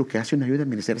eso es lo que hace una ayuda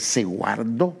ministerial. Se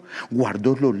guardó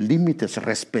los límites,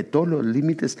 respetó los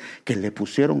límites que le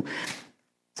pusieron.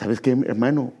 ¿Sabes qué,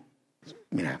 hermano?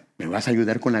 Mira, me vas a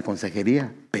ayudar con la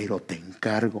consejería, pero te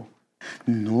encargo.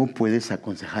 No puedes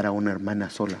aconsejar a una hermana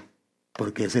sola,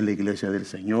 porque esa es la iglesia del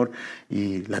Señor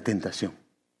y la tentación.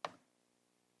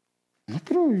 No,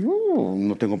 pero yo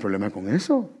no tengo problema con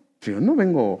eso. Si yo no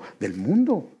vengo del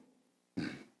mundo.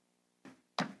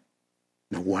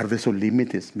 No guarde esos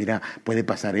límites. Mira, puede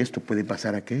pasar esto, puede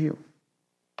pasar aquello.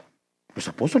 Los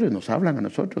apóstoles nos hablan a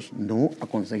nosotros. No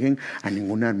aconsejen a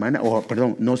ninguna hermana,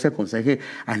 no se aconseje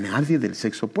a nadie del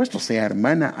sexo opuesto, sea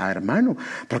hermana a hermano.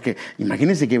 Porque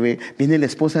imagínense que viene la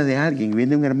esposa de alguien,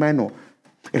 viene un hermano.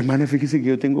 Hermana, fíjese que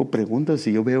yo tengo preguntas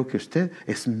y yo veo que usted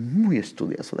es muy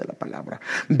estudioso de la palabra.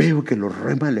 Veo que los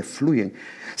remas le fluyen.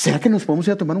 ¿Será que nos podemos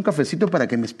ir a tomar un cafecito para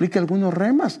que me explique algunos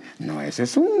remas? No, ese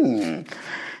es un...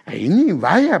 Ahí ni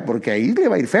vaya, porque ahí le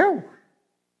va a ir feo.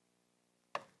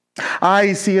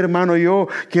 Ay, sí, hermano, yo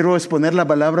quiero exponer la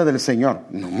palabra del Señor.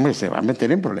 No, hombre, se va a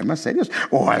meter en problemas serios.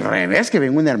 O al revés, que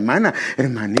venga una hermana.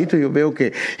 Hermanito, yo veo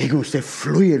que en usted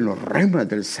fluyen los remas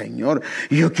del Señor.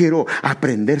 Y yo quiero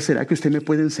aprender. ¿Será que usted me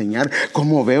puede enseñar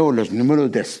cómo veo los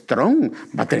números de Strong?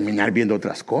 Va a terminar viendo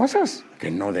otras cosas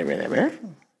que no debe de ver.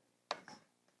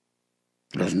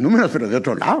 Los números, pero de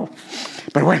otro lado.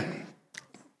 Pero bueno.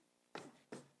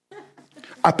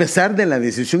 A pesar de la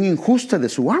decisión injusta de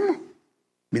su amo.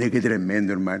 Mire qué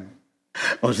tremendo, hermano.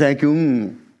 O sea que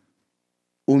un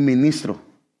ministro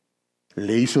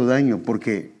le hizo daño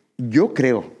porque yo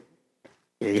creo,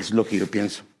 es lo que yo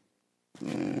pienso,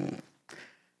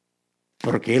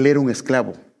 porque él era un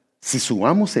esclavo. Si su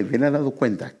amo se hubiera dado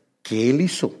cuenta que él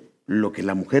hizo lo que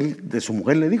la mujer de su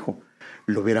mujer le dijo,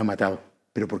 lo hubiera matado.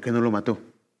 ¿Pero por qué no lo mató?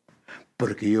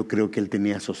 Porque yo creo que él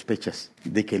tenía sospechas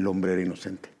de que el hombre era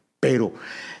inocente. Pero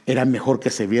era mejor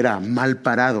que se viera mal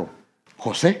parado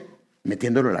José,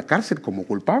 metiéndolo a la cárcel como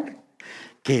culpable,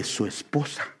 que su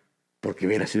esposa, porque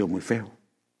hubiera sido muy feo.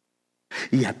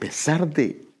 Y a pesar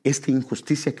de esta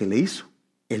injusticia que le hizo,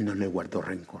 él no le guardó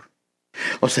rencor.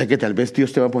 O sea que tal vez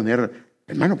Dios te va a poner,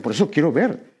 hermano, por eso quiero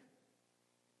ver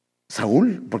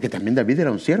Saúl, porque también David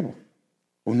era un siervo,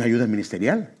 una ayuda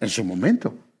ministerial en su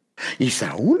momento. Y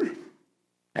Saúl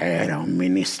era un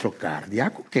ministro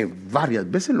cardíaco que varias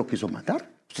veces lo quiso matar.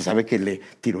 Usted sabe que le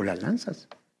tiró las lanzas.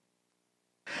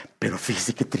 Pero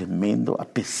fíjese qué tremendo, a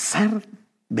pesar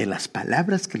de las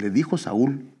palabras que le dijo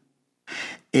Saúl,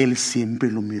 él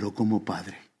siempre lo miró como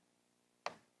padre.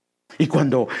 Y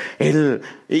cuando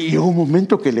llegó un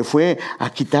momento que le fue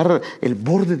a quitar el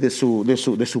borde de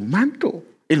su manto,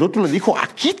 el otro le dijo,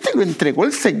 aquí te lo entregó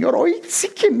el Señor hoy. Sí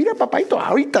que mira, papaito,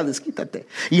 ahorita desquítate.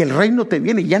 Y el reino te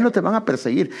viene y ya no te van a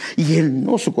perseguir. Y él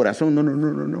no, su corazón,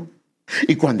 no.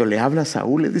 Y cuando le habla a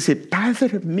Saúl, le dice,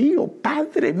 Padre mío,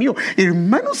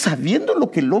 hermano, sabiendo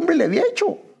lo que el hombre le había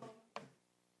hecho.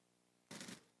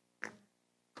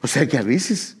 O sea que a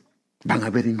veces van a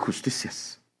haber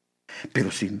injusticias.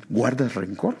 Pero si guardas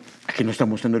rencor, aquí nos está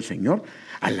mostrando el Señor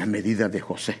a la medida de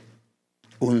José.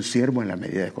 Un siervo a la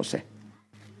medida de José.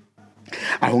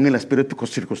 Aún en las peores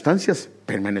circunstancias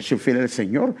permaneció fiel al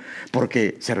Señor,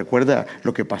 porque se recuerda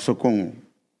lo que pasó con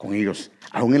ellos.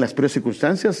 Aún en las peores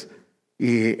circunstancias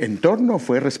y entorno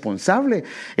fue responsable,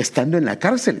 estando en la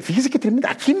cárcel. Fíjese que tremendo.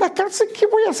 Aquí en la cárcel, ¿qué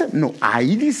voy a hacer? No,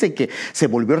 ahí dice que se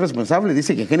volvió responsable.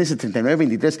 Dice que en Génesis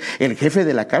 39:23, el jefe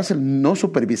de la cárcel no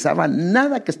supervisaba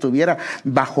nada que estuviera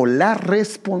bajo la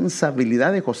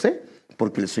responsabilidad de José,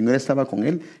 porque el Señor estaba con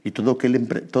él y todo lo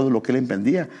que él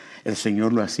emprendía, el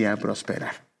Señor lo hacía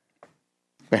prosperar.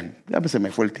 Bueno, ya se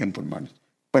me fue el tiempo, hermanos.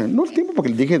 Bueno, no el tiempo,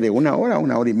 porque le dije de 1 hora a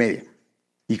 1 hora y media.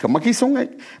 Y como aquí son,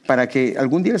 para que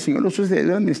algún día el Señor los use de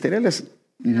ayudas ministeriales,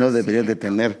 no deberían de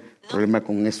tener problema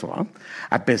con eso. ¿Eh?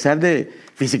 A pesar de,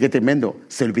 fíjese qué tremendo,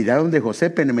 se olvidaron de José,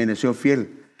 permaneció fiel.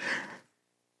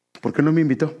 ¿Por qué no me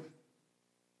invitó?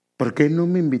 ¿Por qué no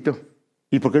me invitó?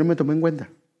 ¿Y por qué no me tomó en cuenta?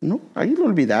 No, ahí lo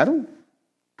olvidaron.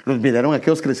 Lo olvidaron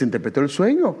aquellos que les interpretó el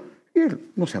sueño. Y él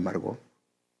no se amargó.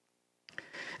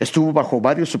 Estuvo bajo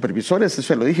varios supervisores,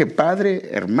 eso lo dije, padre,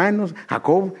 hermanos,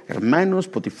 Jacob, hermanos,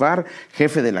 Potifar,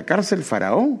 jefe de la cárcel,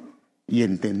 Faraón, y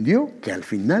entendió que al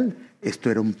final esto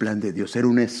era un plan de Dios, era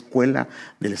una escuela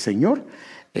del Señor.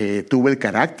 Tuvo el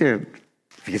carácter,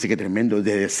 fíjese qué tremendo,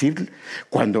 de decir,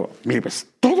 mire, pues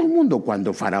todo el mundo,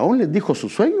 cuando Faraón les dijo su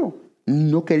sueño,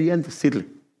 no querían decirle.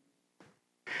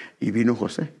 Y vino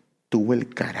José, tuvo el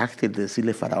carácter de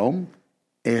decirle a Faraón,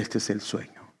 este es el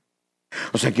sueño.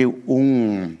 O sea que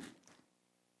una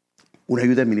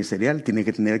ayuda ministerial tiene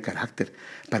que tener el carácter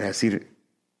para decir,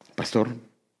 pastor,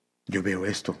 yo veo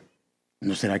esto,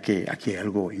 ¿No será que aquí hay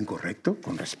algo incorrecto?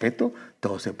 Con respeto,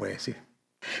 todo se puede decir.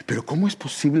 Pero ¿cómo es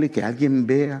posible que alguien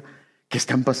vea que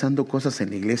están pasando cosas en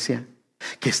la iglesia,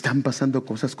 que están pasando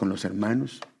cosas con los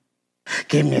hermanos,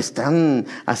 que me están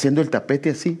haciendo el tapete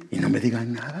así y no me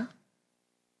digan nada?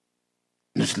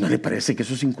 ¿No le parece que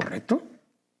eso es incorrecto?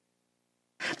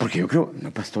 Porque yo creo,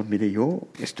 no, pastor, mire, yo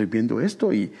estoy viendo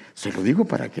esto y se lo digo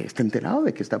para que esté enterado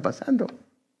de qué está pasando.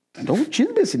 No un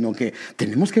chisme, sino que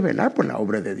tenemos que velar por la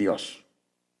obra de Dios.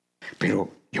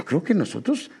 Pero yo creo que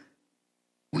nosotros,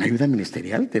 una ayuda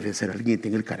ministerial debe ser alguien que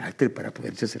tenga el carácter para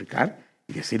poderse acercar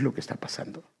y decir lo que está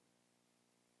pasando.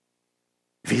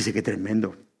 Fíjese qué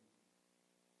tremendo.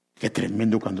 Qué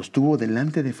tremendo cuando estuvo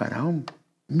delante de Faraón.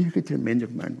 Mira qué tremendo,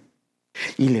 hermano.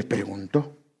 Y le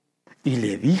preguntó y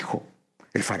le dijo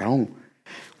el Faraón: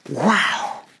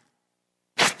 ¡wow!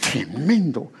 ¡Qué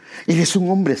tremendo! Él es un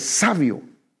hombre sabio.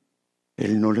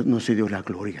 Él no se dio la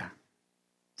gloria,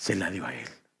 se la dio a él.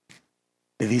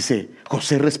 Le dice,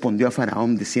 José respondió a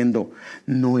Faraón diciendo: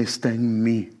 no está en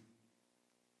mí.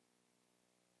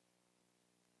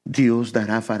 Dios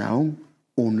dará a Faraón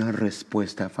una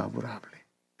respuesta favorable.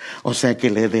 O sea que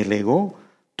le delegó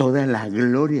toda la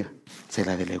gloria, se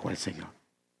la delegó al Señor.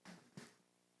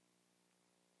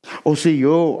 O si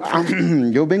yo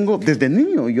vengo desde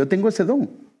niño, yo tengo ese don.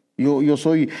 Yo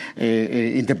soy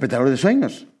interpretador de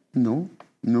sueños. No,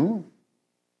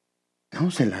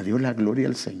 se la dio la gloria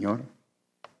al Señor.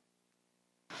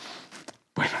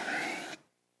 Bueno,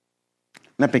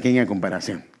 una pequeña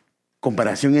comparación.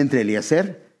 Comparación entre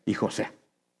Eliezer y José.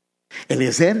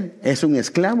 Eliezer es un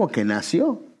esclavo que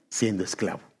nació siendo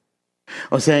esclavo.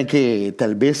 O sea que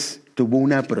tal vez tuvo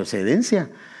una procedencia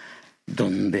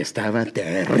donde estaba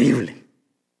terrible.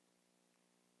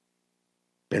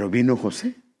 Pero vino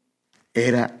José.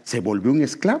 Se volvió un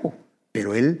esclavo,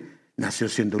 pero él nació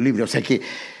siendo libre. O sea que,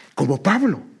 como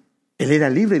Pablo, él era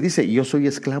libre. Dice, yo soy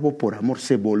esclavo por amor.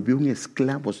 Se volvió un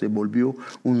esclavo, se volvió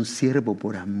un siervo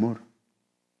por amor.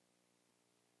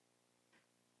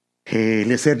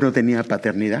 Eliezer no tenía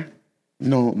paternidad.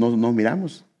 No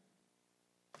miramos.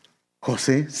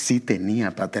 José sí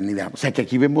tenía paternidad. O sea que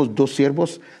aquí vemos dos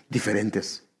siervos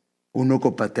diferentes. Uno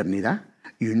con paternidad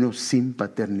y uno sin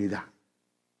paternidad.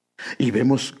 Y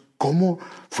vemos cómo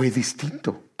fue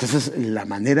distinto. Entonces la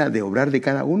manera de obrar de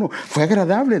cada uno fue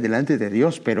agradable delante de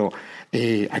Dios. Pero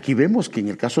aquí vemos que en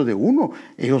el caso de uno,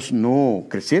 ellos no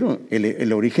crecieron.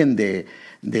 El origen de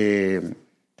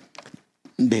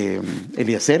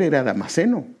Eliezer era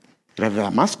damasceno, era de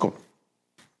Damasco.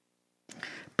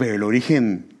 Pero el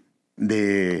origen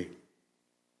de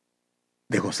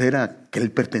José era que él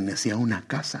pertenecía a una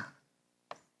casa.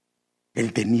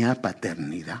 Él tenía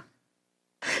paternidad.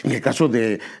 En el caso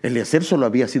de Eliezer solo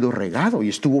había sido regado y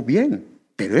estuvo bien.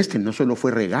 Pero no solo fue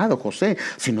regado, José,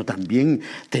 sino también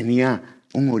tenía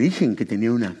un origen, que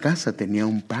tenía una casa, tenía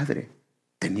un padre,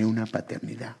 tenía una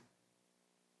paternidad.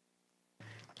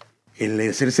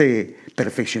 Eliezer se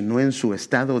perfeccionó en su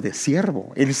estado de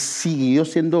siervo. Él siguió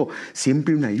siendo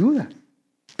siempre una ayuda.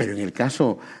 Pero en el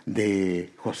caso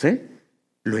de José,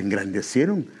 lo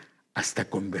engrandecieron hasta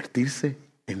convertirse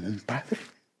en un padre.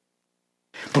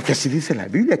 Porque así dice la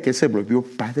Biblia, que él se volvió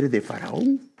padre de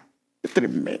Faraón. ¡Qué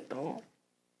tremendo!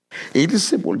 Él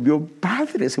se volvió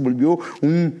padre, se volvió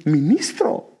un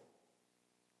ministro.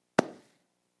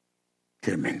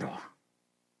 Tremendo.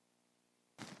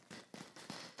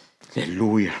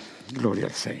 Aleluya, gloria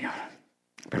al Señor.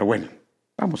 Pero bueno,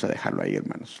 vamos a dejarlo ahí,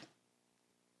 hermanos.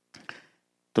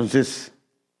 Entonces,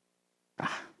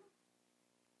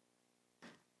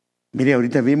 mire,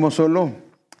 ahorita vimos solo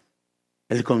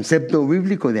el concepto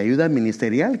bíblico de ayuda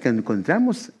ministerial que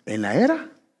encontramos en la era.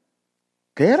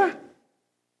 ¿Qué era?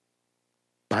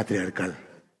 Patriarcal.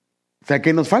 O sea,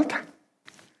 ¿qué nos falta?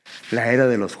 La era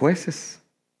de los jueces,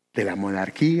 de la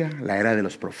monarquía, la era de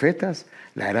los profetas,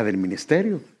 la era del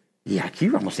ministerio. Y aquí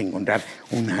vamos a encontrar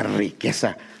una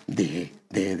riqueza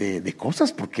de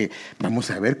cosas, porque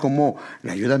vamos a ver cómo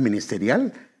la ayuda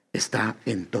ministerial está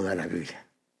en toda la Biblia.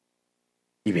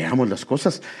 Y veamos las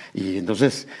cosas. Y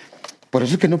entonces, por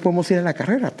eso es que no podemos ir a la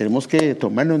carrera. Tenemos que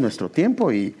tomarnos nuestro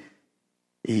tiempo y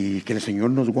que el Señor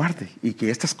nos guarde. Y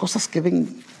que estas cosas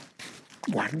queden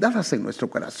guardadas en nuestro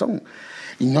corazón.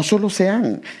 Y no solo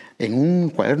sean en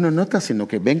un cuaderno de notas, sino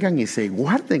que vengan y se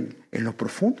guarden en lo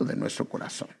profundo de nuestro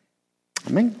corazón.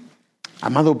 Amén.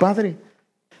 Amado Padre,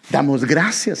 damos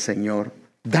gracias, Señor.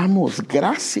 Damos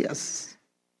gracias.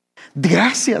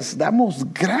 Gracias,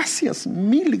 damos gracias,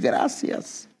 mil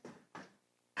gracias.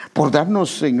 Por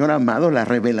darnos, Señor amado, la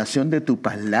revelación de tu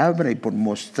palabra y por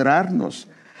mostrarnos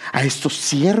a estos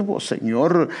siervos,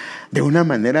 Señor, de una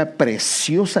manera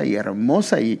preciosa y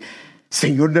hermosa. Y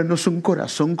Señor, danos un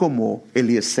corazón como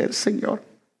Eliezer, Señor.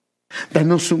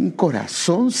 Danos un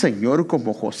corazón, Señor,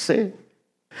 como José.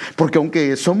 Porque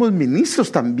aunque somos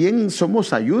ministros, también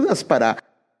somos ayudas para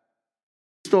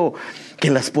que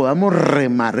las podamos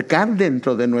remarcar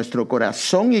dentro de nuestro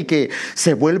corazón y que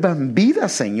se vuelvan vida,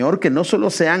 Señor, que no solo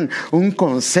sean un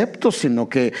concepto, sino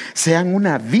que sean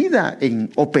una vida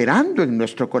operando en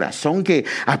nuestro corazón, que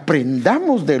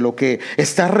aprendamos de lo que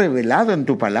está revelado en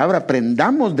tu palabra,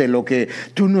 aprendamos de lo que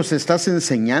tú nos estás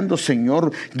enseñando,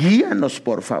 Señor. Guíanos,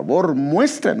 por favor,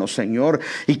 muéstranos, Señor,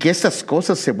 y que estas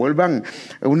cosas se vuelvan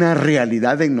una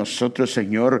realidad en nosotros,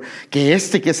 Señor, que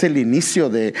es el inicio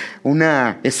de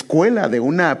una escuela, de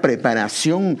una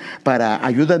preparación para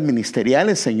ayudas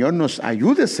ministeriales, Señor, nos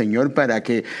ayude, Señor, para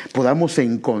que podamos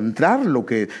encontrar lo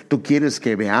que tú quieres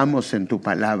que veamos en tu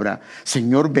palabra.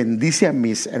 Señor, bendice a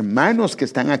mis hermanos que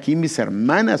están aquí, mis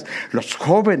hermanas, los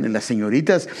jóvenes, las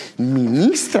señoritas,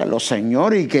 ministralos,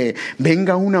 Señor, y que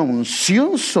venga una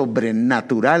unción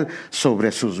sobrenatural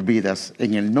sobre sus vidas.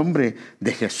 En el nombre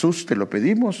de Jesús te lo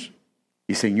pedimos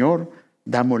y, Señor,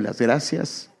 damos las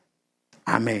gracias.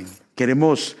 Amén.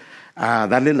 Queremos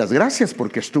darle las gracias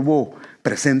porque estuvo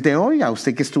presente hoy, a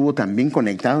usted que estuvo también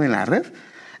conectado en la red.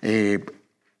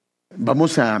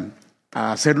 Vamos a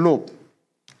hacerlo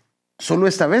solo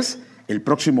esta vez, el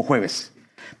próximo jueves.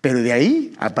 Pero de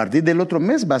ahí, a partir del otro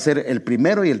mes, va a ser el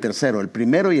primero y el tercero, el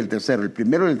primero y el tercero, el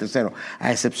primero y el tercero.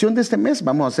 A excepción de este mes,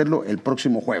 vamos a hacerlo el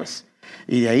próximo jueves.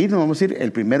 Y de ahí nos vamos a ir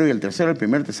el primero y el tercero, el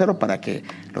primero y el tercero, para que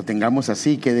lo tengamos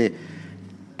así, quede.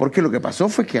 Porque lo que pasó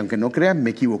fue que, aunque no crean, me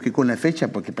equivoqué con la fecha,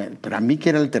 porque para mí que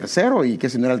era el tercero y que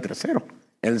si no era el tercero,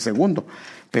 era el segundo.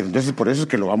 Pero entonces por eso es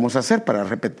que lo vamos a hacer, para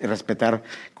respetar,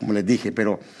 como les dije.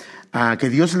 Pero que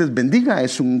Dios les bendiga,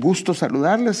 es un gusto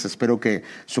saludarles. Espero que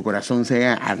su corazón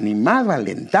sea animado,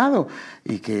 alentado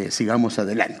y que sigamos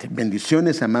adelante.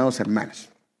 Bendiciones, amados hermanos.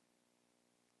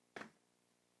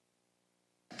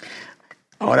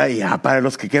 Ahora ya para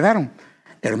los que quedaron,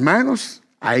 hermanos,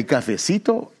 hay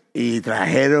cafecito. Y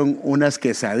trajeron unas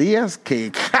quesadillas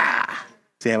que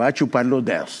se va a chupar los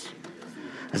dedos.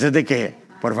 Así es de que,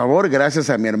 por favor, gracias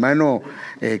a mi hermano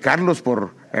Carlos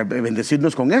por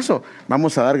bendecirnos con eso.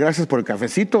 Vamos a dar gracias por el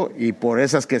cafecito y por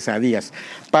esas quesadillas.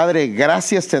 Padre,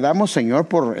 gracias te damos, Señor,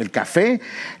 por el café,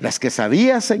 las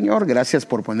quesadillas, Señor. Gracias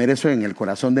por poner eso en el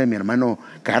corazón de mi hermano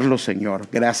Carlos, Señor.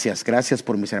 Gracias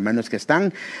por mis hermanos que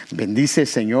están. Bendice,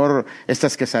 Señor,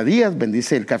 estas quesadillas,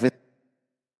 bendice el café.